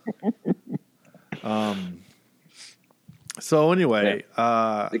 So anyway,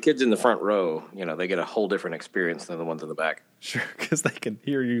 the kids in the front row, they get a whole different experience than the ones in the back. Sure, because they can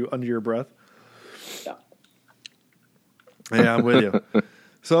hear you under your breath. Yeah. Yeah, I'm with you.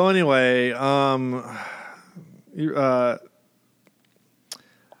 So anyway,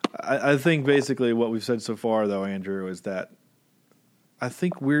 I think basically what we've said so far, though, Andrew, is that I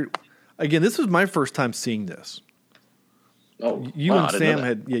think this was my first time seeing this. Oh, you and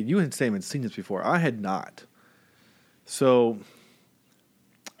Sam had seen this before. I had not. So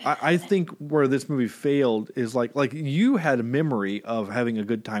I think where this movie failed is like you had a memory of having a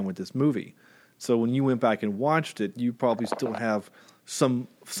good time with this movie. So when you went back and watched it, you probably still have some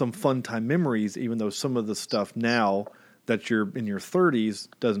fun time memories, even though some of the stuff now that you're in your 30s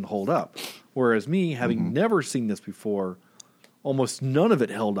doesn't hold up. Whereas me, having never seen this before, almost none of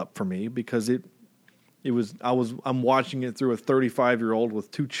it held up for me because I'm watching it through a 35-year-old with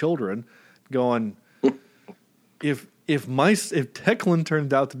 2 children, going, if Declan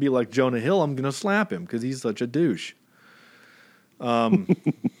turns out to be like Jonah Hill, I'm going to slap him because he's such a douche.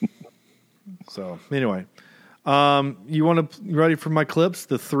 So anyway, you ready for my clips?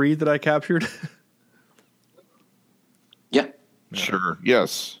 The 3 that I captured. Yeah. Sure.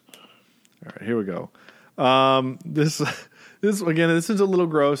 Yes. All right, here we go. This is a little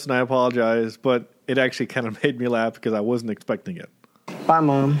gross, and I apologize, but it actually kind of made me laugh because I wasn't expecting it. Bye,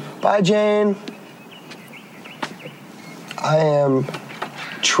 Mom. Bye, Jane. I am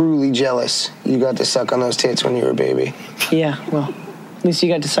truly jealous you got to suck on those tits when you were a baby. Yeah, well, at least you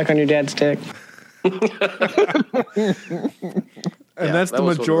got to suck on your dad's dick. And that's the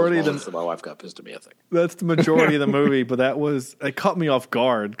majority of the my wife got pissed at me, I think. That's the majority of the movie, but it caught me off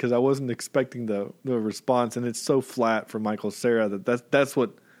guard because I wasn't expecting the response, and it's so flat for Michael Cera that's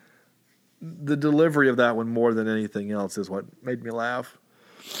what the delivery of that one more than anything else is what made me laugh.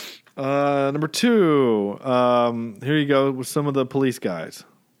 Number 2, here you go with some of the police guys.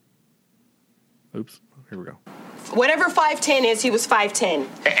 Oops, here we go. Whatever 5'10" is, he was 5'10".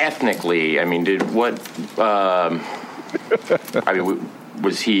 Ethnically, I mean, I mean,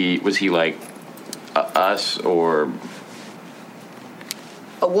 was he like us or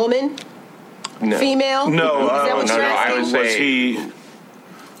a woman? No. Female? No, Is that what you're I would asking? say Was he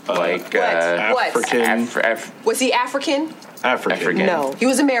like What? African? Was he African? African. No. He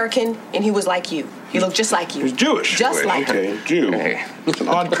was American, and he was like you. He looked just like you. He was Jewish. Just like you. Okay, Jew. Okay. It's an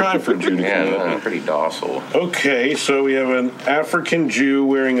odd crime for a Jew to Yeah, commit. no, pretty docile. Okay, so we have an African Jew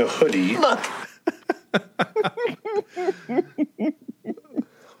wearing a hoodie. Look.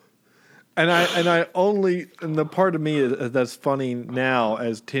 And the part of me that's funny now,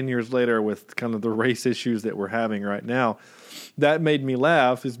 as 10 years later, with kind of the race issues that we're having right now, that made me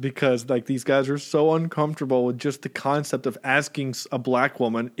laugh is because like these guys are so uncomfortable with just the concept of asking a black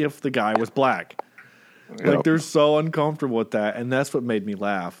woman if the guy was black. Yep. Like they're so uncomfortable with that, and that's what made me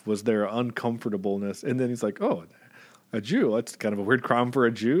laugh was their uncomfortableness. And then he's like, "Oh, a Jew? That's kind of a weird crime for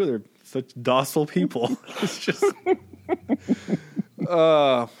a Jew. They're such docile people." It's just,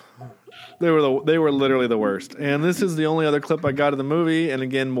 they were literally the worst. And this is the only other clip I got of the movie, and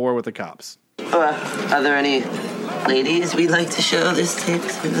again, more with the cops. Are there any ladies we'd like to show this tape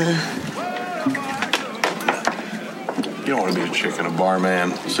to? You don't want to be a chick in a bar,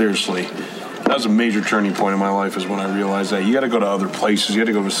 man. Seriously. That was a major turning point in my life is when I realized that you got to go to other places. You got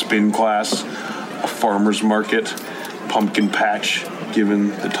to go to spin class, a farmer's market, pumpkin patch,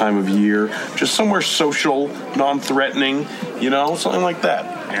 given the time of year. Just somewhere social, non-threatening, something like that.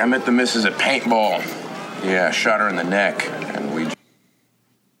 I met the missus at paintball. Yeah, shot her in the neck, and we...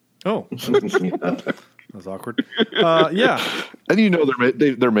 Oh. That was awkward. Yeah. And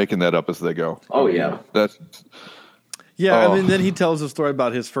they're making that up as they go. Oh, yeah. That's... Yeah, I mean, then he tells a story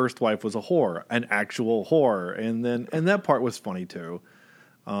about his first wife was a whore, an actual whore, and that part was funny too.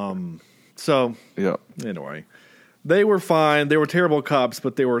 So yeah. Anyway, they were fine. They were terrible cops,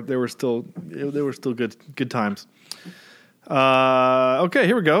 but they were still good times. Okay,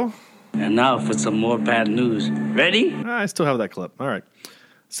 here we go. And now for some more bad news. Ready? I still have that clip. All right.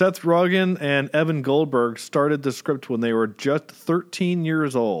 Seth Rogen and Evan Goldberg started the script when they were just 13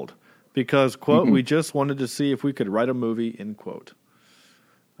 years old. Because, quote, we just wanted to see if we could write a movie, end quote.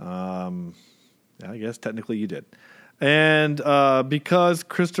 I guess technically you did. And because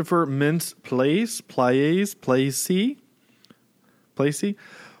Christopher Mintz-Plasse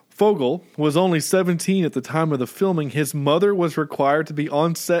Fogel was only 17 at the time of the filming, his mother was required to be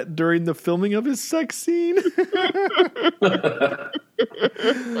on set during the filming of his sex scene.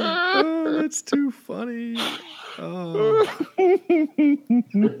 Oh, that's too funny. Oh.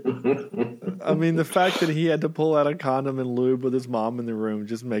 I mean, the fact that he had to pull out a condom and lube with his mom in the room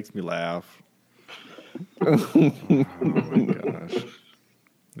just makes me laugh. Oh my gosh.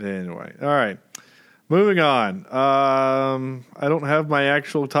 Anyway, all right. Moving on. I don't have my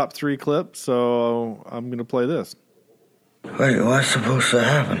actual top 3 clip, so I'm going to play this. Wait, what's supposed to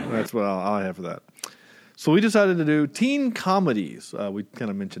happen? That's what I'll have for that. So we decided to do teen comedies. We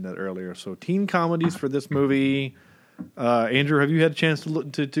kind of mentioned that earlier. So teen comedies for this movie. Andrew, have you had a chance to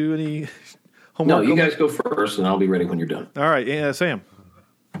do any homework? No, you guys go first, and I'll be ready when you're done. All right, Sam.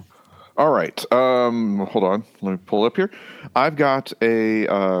 All right. Hold on. Let me pull it up here. I've got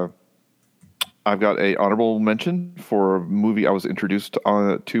a honorable mention for a movie I was introduced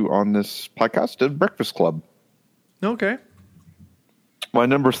to on this podcast, The Breakfast Club. Okay. My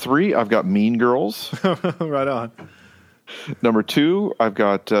number 3, I've got Mean Girls. Right on. Number 2, I've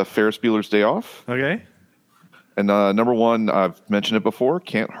got Ferris Bueller's Day Off. Okay. And number 1, I've mentioned it before,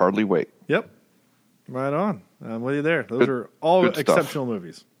 Can't Hardly Wait. Yep. Right on. I'm with you there. Those are all exceptional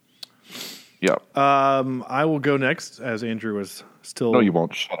movies. Yep. I will go next, as Andrew is still... No, you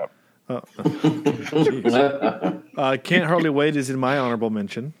won't. Shut up. Can't Hardly Wait is in my honorable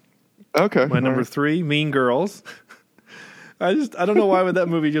mention. Okay. My number 3, Mean Girls. I don't know why, but that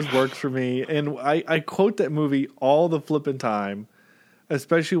movie just works for me. And I quote that movie all the flipping time,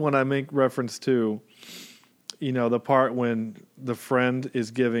 especially when I make reference to, the part when the friend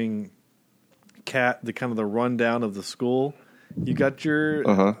is giving Kat the kind of the rundown of the school. You got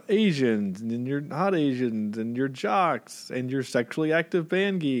your Asians and your not Asians and your jocks and your sexually active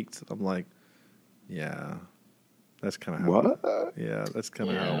band geeks. I'm like, yeah, that's kind of how. Yeah, that's kind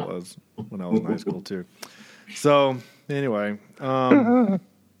of how it was when I was in high school too. So anyway,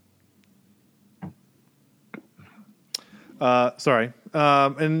 sorry.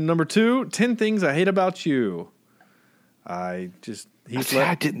 And number 2, 10 Things I Hate About You. I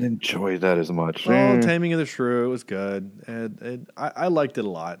didn't enjoy that as much. Taming of the Shrew was good, and I liked it a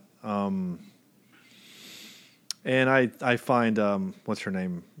lot. And I find what's her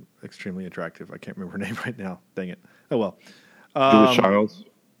name extremely attractive. I can't remember her name right now. Dang it. Oh well. Julia Childs.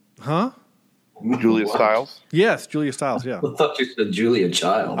 Huh? Julia Stiles. Yes, Julia Stiles. Yeah. I thought you said Julia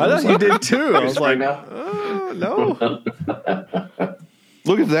Child. I thought you did too. I was like, no.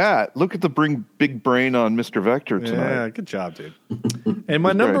 Look at that. Look at the big brain on Mr. Vector tonight. Yeah, good job, dude. And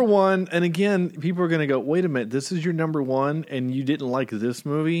my number one, and again, people are going to go, wait a minute, this is your number one, and you didn't like this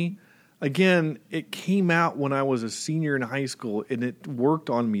movie? Again, it came out when I was a senior in high school, and it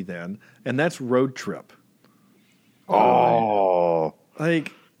worked on me then, and that's Road Trip. Oh.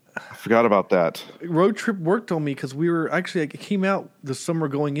 Like, I forgot about that. Road Trip worked on me because it came out the summer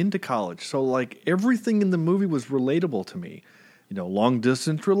going into college. So, like, everything in the movie was relatable to me. You know, long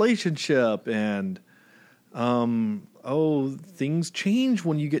distance relationship and, things change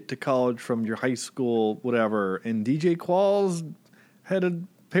when you get to college from your high school, whatever. And DJ Qualls had a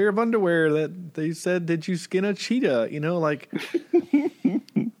pair of underwear that they said, did you skin a cheetah? You know, like,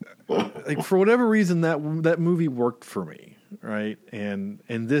 like for whatever reason, that movie worked for me. Right. And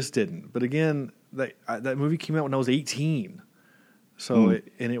this didn't. But again, that movie came out when I was 18. So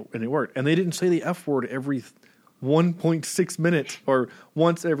it worked. And they didn't say the F word every 1.6 minutes or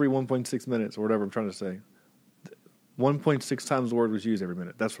once every 1.6 minutes or whatever I'm trying to say. 1.6 times the word was used every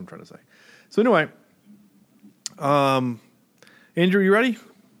minute. That's what I'm trying to say. So anyway, Andrew, you ready?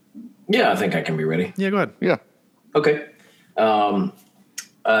 Yeah, I think I can be ready. Yeah, go ahead. Yeah. Okay.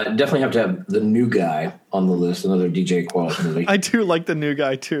 Definitely have to have The New Guy on the list, another DJ Qualls movie. I do like The New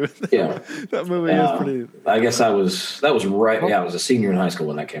Guy too. Yeah. That movie is pretty. I guess that was right. Yeah, I was a senior in high school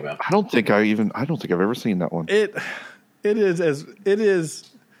when that came out. I don't think I've ever seen that one.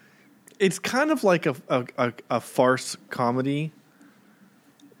 It's kind of like a farce comedy.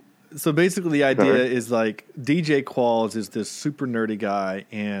 So basically the idea is like DJ Qualls is this super nerdy guy,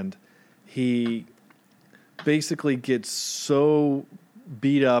 and he basically gets so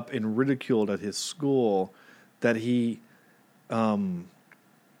beat up and ridiculed at his school that he actually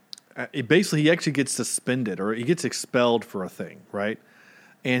gets suspended, or he gets expelled for a thing, right?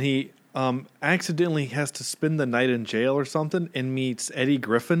 And he accidentally has to spend the night in jail or something, and meets Eddie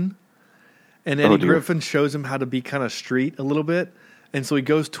Griffin. And Eddie Griffin shows him how to be kind of street a little bit. And so he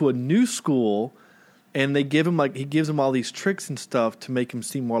goes to a new school, and he gives him all these tricks and stuff to make him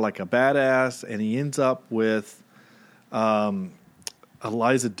seem more like a badass. And he ends up with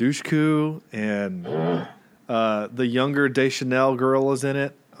Eliza Dushku, and the younger Deschanel girl is in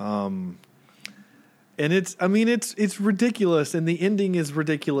it. And it's ridiculous, and the ending is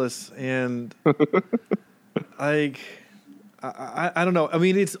ridiculous, and I don't know. I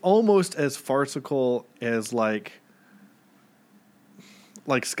mean, it's almost as farcical as like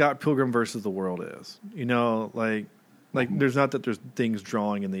Scott Pilgrim versus the World is. You know, like there's not that there's things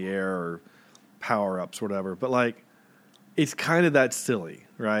drawing in the air or power ups or whatever, but like it's kind of that silly,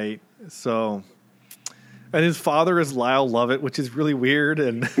 right? So, and his father is Lyle Lovett, which is really weird,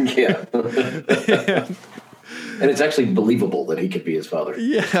 and yeah, and it's actually believable that he could be his father.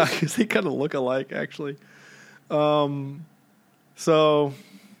 Yeah, because they kind of look alike, actually. So,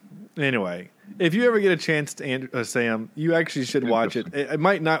 anyway, if you ever get a chance to, Sam, you actually should watch it. It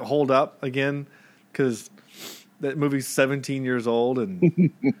might not hold up again because that movie's 17 years old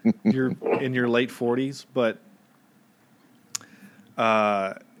and you're in your late 40s, but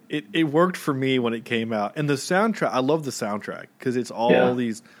it worked for me when it came out. And the soundtrack, I love the soundtrack because it's all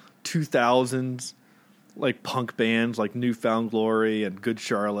these 2000s like punk bands like New Found Glory and Good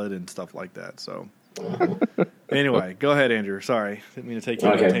Charlotte and stuff like that. So anyway, go ahead, Andrew. Sorry, didn't mean to take you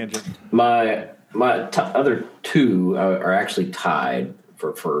on a tangent. My other two are actually tied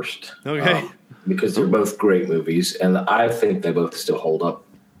for first. Okay. Because they're both great movies, and I think they both still hold up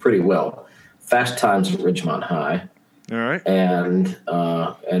pretty well. Fast Times at Ridgemont High. All right. And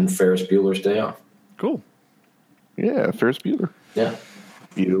Ferris Bueller's Day Off. Cool. Yeah, Ferris Bueller. Yeah.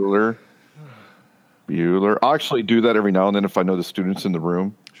 Bueller. I'll actually do that every now and then if I know the students in the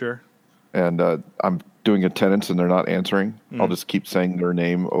room. Sure. And I'm doing attendance and they're not answering. I'll just keep saying their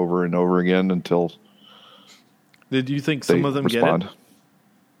name over and over again until. Did you think some of them respond. Get it?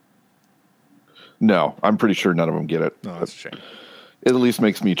 No, I'm pretty sure none of them get it. No, that's a shame. It at least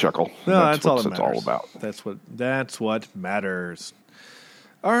makes me chuckle. No, that's all that matters. All about. That's what matters.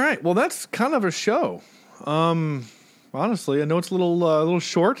 All right. Well, that's kind of a show. Honestly, I know it's a little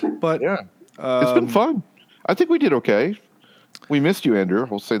short, but yeah, it's been fun. I think we did okay. We missed you, Andrew.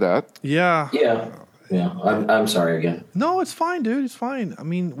 We'll say that. Yeah. Yeah. Yeah, I'm sorry again. No, it's fine, dude. It's fine. I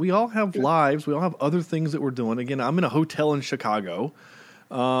mean, we all have lives. We all have other things that we're doing. Again, I'm in a hotel in Chicago.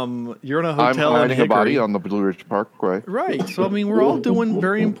 You're in a hotel I'm in hiding Hickory. a body on the Blue Ridge Parkway. Right. So, I mean, we're all doing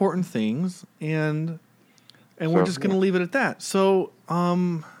very important things, and we're just going to leave it at that. So,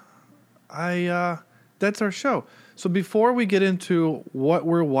 that's our show. So before we get into what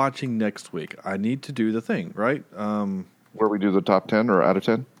we're watching next week, I need to do the thing, right? Where we do the top 10 or out of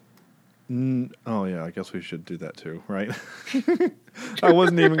 10? Oh, yeah, I guess we should do that too, right? I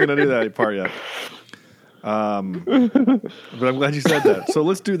wasn't even going to do that part yet. But I'm glad you said that. So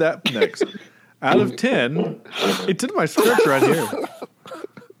let's do that next. Out of 10, it's in my script right here.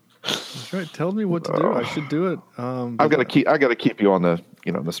 That's right. Tell me what to do. I should do it. I got to keep you on the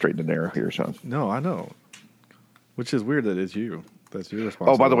the straight and narrow here, Sean. No, I know. Which is weird that it's you. That's your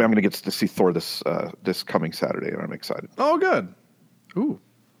responsibility. Oh, by the way, I'm going to get to see Thor this coming Saturday, and I'm excited. Oh, good. Ooh.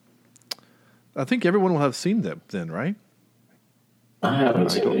 I think everyone will have seen that then, right? I haven't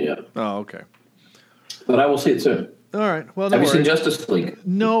seen it yet. Oh, okay. But I will see it soon. All right. Well, have you seen Justice League?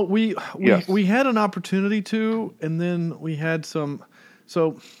 No, we Yes. had an opportunity to, and then we had some.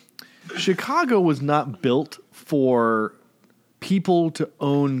 So, Chicago was not built for people to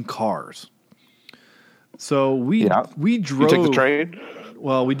own cars. So we drove. You took the train?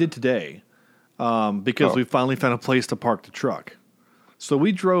 Well, we did today because we finally found a place to park the truck. So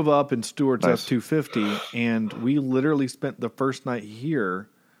we drove up in Stewart's F-250, and we literally spent the first night here,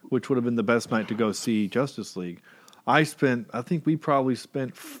 which would have been the best night to go see Justice League. I think we probably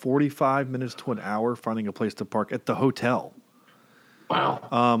spent 45 minutes to an hour finding a place to park at the hotel. Wow.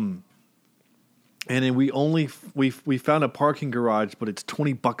 And then we found a parking garage, but it's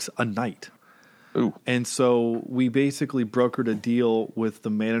 $20 a night. Ooh. And so we basically brokered a deal with the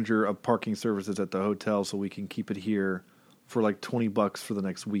manager of parking services at the hotel so we can keep it here for like $20 for the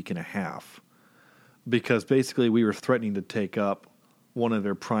next week and a half. Because basically we were threatening to take up one of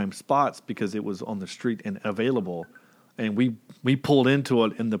their prime spots because it was on the street and available. And we pulled into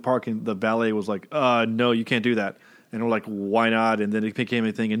it, and the valet was like, no, you can't do that. And we're like, why not? And then it became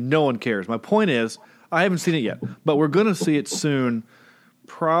a thing, and no one cares. My point is, I haven't seen it yet, but we're going to see it soon,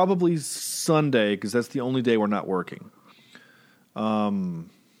 probably Sunday, because that's the only day we're not working. So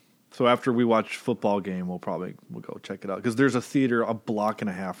after we watch football game, we'll go check it out, because there's a theater a block and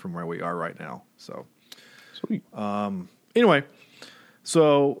a half from where we are right now. So, sweet. Anyway,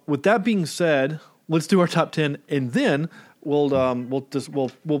 so with that being said, let's do our top 10, and then we'll tell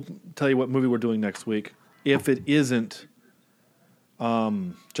you what movie we're doing next week if it isn't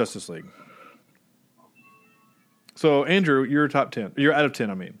Justice League. So Andrew, you're top 10. You're out of 10.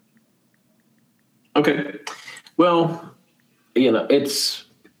 I mean. Okay. Well,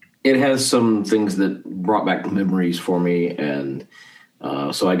 it has some things that brought back memories for me, and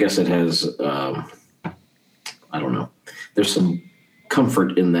so I guess it has. I don't know. There's some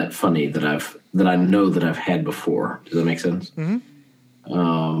comfort in that funny that I know that I've had before. Does that make sense?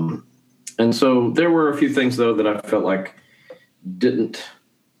 Mm-hmm. And so there were a few things though that I felt like didn't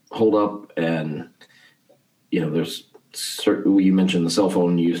hold up, and there's certain. You mentioned the cell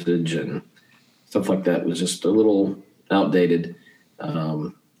phone usage and stuff like that was just a little outdated.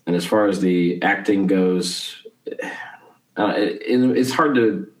 And as far as the acting goes, it's hard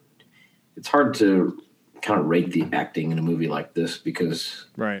to kind of rate the acting in a movie like this, because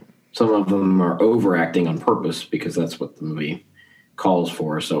right. Some of them are overacting on purpose because that's what the movie calls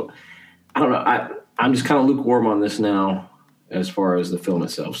for. So I don't know. I'm just kind of lukewarm on this now as far as the film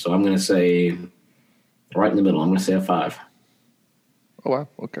itself. So I'm going to say right in the middle. I'm going to say a 5. Oh, wow.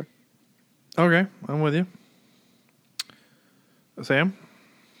 Okay. Okay. I'm with you. Sam?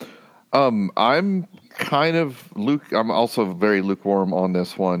 I'm kind of I'm also very lukewarm on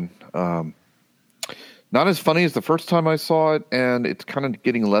this one. Not as funny as the first time I saw it, and it's kind of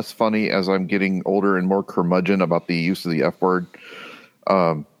getting less funny as I'm getting older and more curmudgeon about the use of the F word,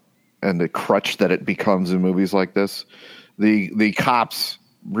 and the crutch that it becomes in movies like this. The cops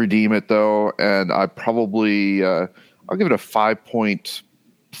redeem it though, and I probably I'll give it a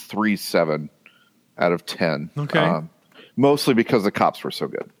 5.37 out of 10. Okay. Mostly because the cops were so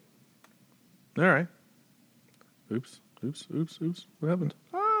good. All right. Oops. What happened?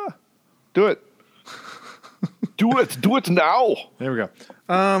 Do it. Do it now. There we go.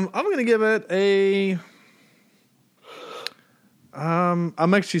 I'm going to give it a.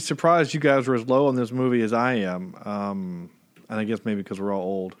 I'm actually surprised you guys were as low on this movie as I am. And I guess maybe because we're all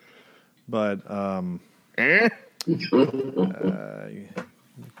old. But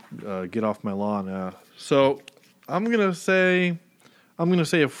get off my lawn. So I'm going to say a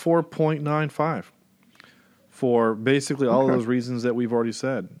 4.95 for basically all of those reasons that we've already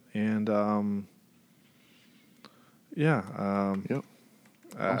said. And Yeah. Yep.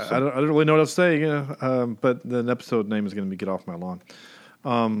 I don't really know what else to say, but the episode name is going to be "Get Off My Lawn."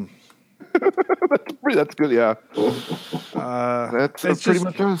 That's good. Yeah. That's pretty just,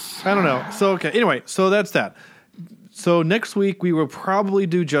 much us. I don't know. So okay. Anyway, so that's that. So next week we will probably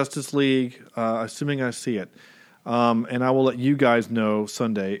do Justice League, assuming I see it, and I will let you guys know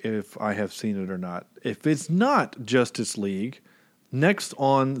Sunday if I have seen it or not. If it's not Justice League, next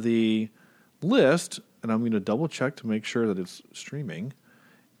on the list, and I'm going to double check to make sure that it's streaming,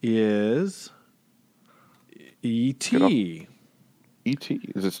 is E.T. E.T.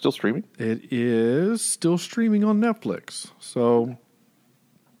 Is it still streaming? It is still streaming on Netflix. So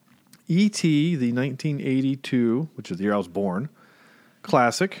E.T., the 1982, which is the year I was born,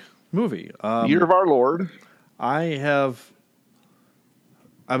 classic movie. Year of our Lord. I've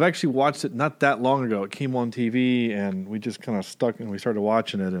actually watched it not that long ago. It came on TV, and we just kind of stuck and we started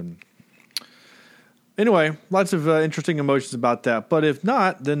watching it. And anyway, lots of interesting emotions about that. But if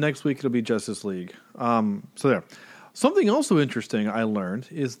not, then next week it'll be Justice League. So there. Something also interesting I learned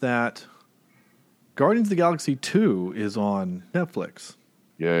is that Guardians of the Galaxy 2 is on Netflix.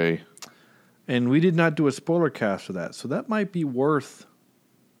 Yay. And we did not do a spoiler cast for that. So that might be worth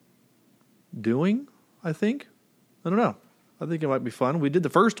doing, I think. I don't know. I think it might be fun. We did the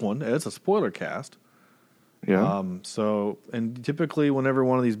first one as a spoiler cast. Yeah. And typically whenever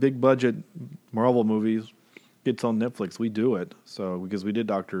one of these big budget Marvel movies gets on Netflix, we do it. So because we did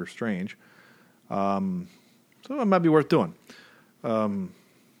Doctor Strange. So it might be worth doing.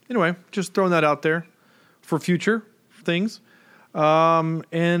 Anyway, just throwing that out there for future things. There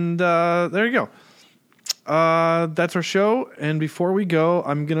you go. That's our show. And before we go,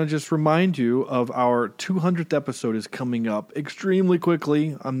 I'm going to just remind you of our 200th episode is coming up extremely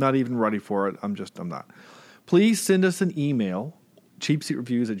quickly. I'm not even ready for it. I'm not. Please send us an email,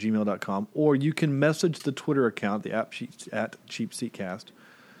 cheapseatreviews@gmail.com, or you can message the Twitter account, the app at CheapSeatCast.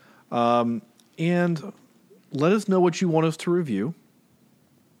 And let us know what you want us to review,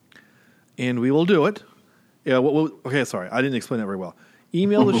 and we will do it. Yeah. Okay, sorry. I didn't explain that very well.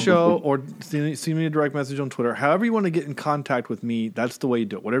 Email the show or send me a direct message on Twitter. However you want to get in contact with me, that's the way you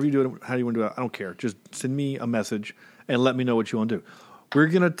do it. Whatever you do, how you want to do it, I don't care. Just send me a message and let me know what you want to do. We're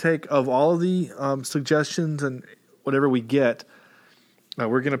going to take, of all of the suggestions and whatever we get,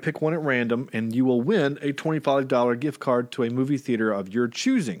 we're going to pick one at random, and you will win a $25 gift card to a movie theater of your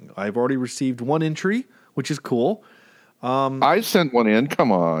choosing. I've already received one entry, which is cool. I sent one in.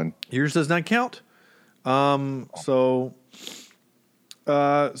 Come on. Yours does not count. So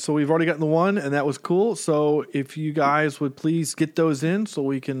we've already gotten the one, and that was cool. So if you guys would please get those in, so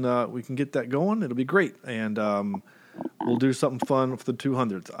we can get that going, it'll be great, and we'll do something fun for the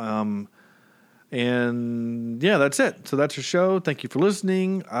 200th. And yeah, that's it. So that's your show. Thank you for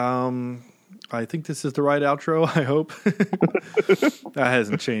listening. I think this is the right outro. I hope that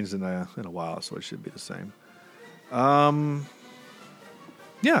hasn't changed in a while, so it should be the same.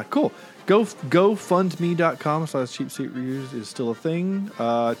 Yeah, cool. GoFundMe.com/cheapseatreviews is still a thing.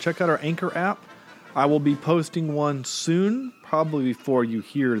 Check out our Anchor app. I will be posting one soon, probably before you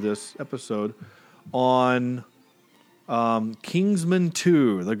hear this episode, on Kingsman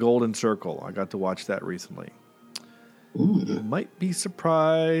 2, The Golden Circle. I got to watch that recently. You might be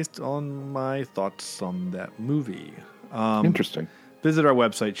surprised on my thoughts on that movie. Interesting. Visit our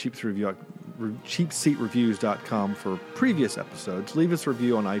website, cheapseatreviews.com, for previous episodes. Leave us a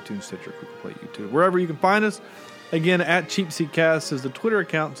review on iTunes, Stitcher, Google Play, YouTube, wherever you can find us. Again, at CheapSeatCast is the Twitter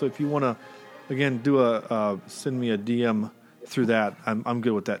account, so if you want to, again, send me a DM through that, I'm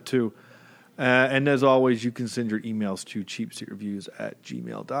good with that too. And as always, you can send your emails to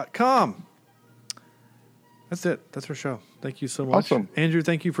cheapseatreviews@gmail.com. That's it. That's our show. Thank you so much. Awesome. Andrew,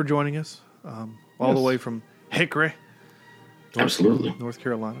 thank you for joining us all the way from Hickory. Absolutely. North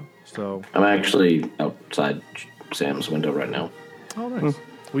Carolina. So I'm actually outside Sam's window right now. Oh, nice.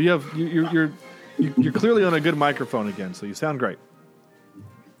 Well, you're clearly on a good microphone again, so you sound great.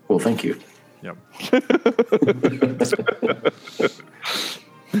 Well, thank you. Yep.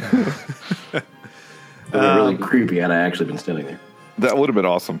 Really creepy had I actually been standing there. That would have been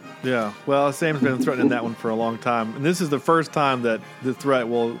awesome. Yeah. Well, Sam's been threatening that one for a long time, and this is the first time that the threat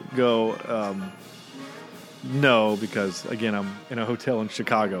will go no, because again, I'm in a hotel in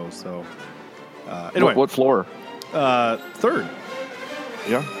Chicago. So anyway, what floor? Third.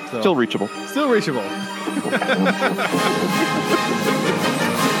 Yeah. So, still reachable. Still reachable.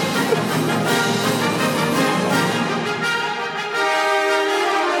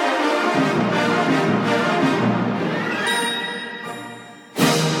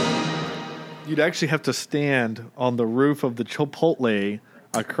 You'd actually have to stand on the roof of the Chipotle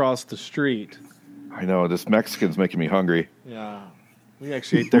across the street I know, this Mexican's making me hungry. Yeah. We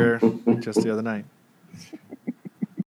actually ate there just the other night.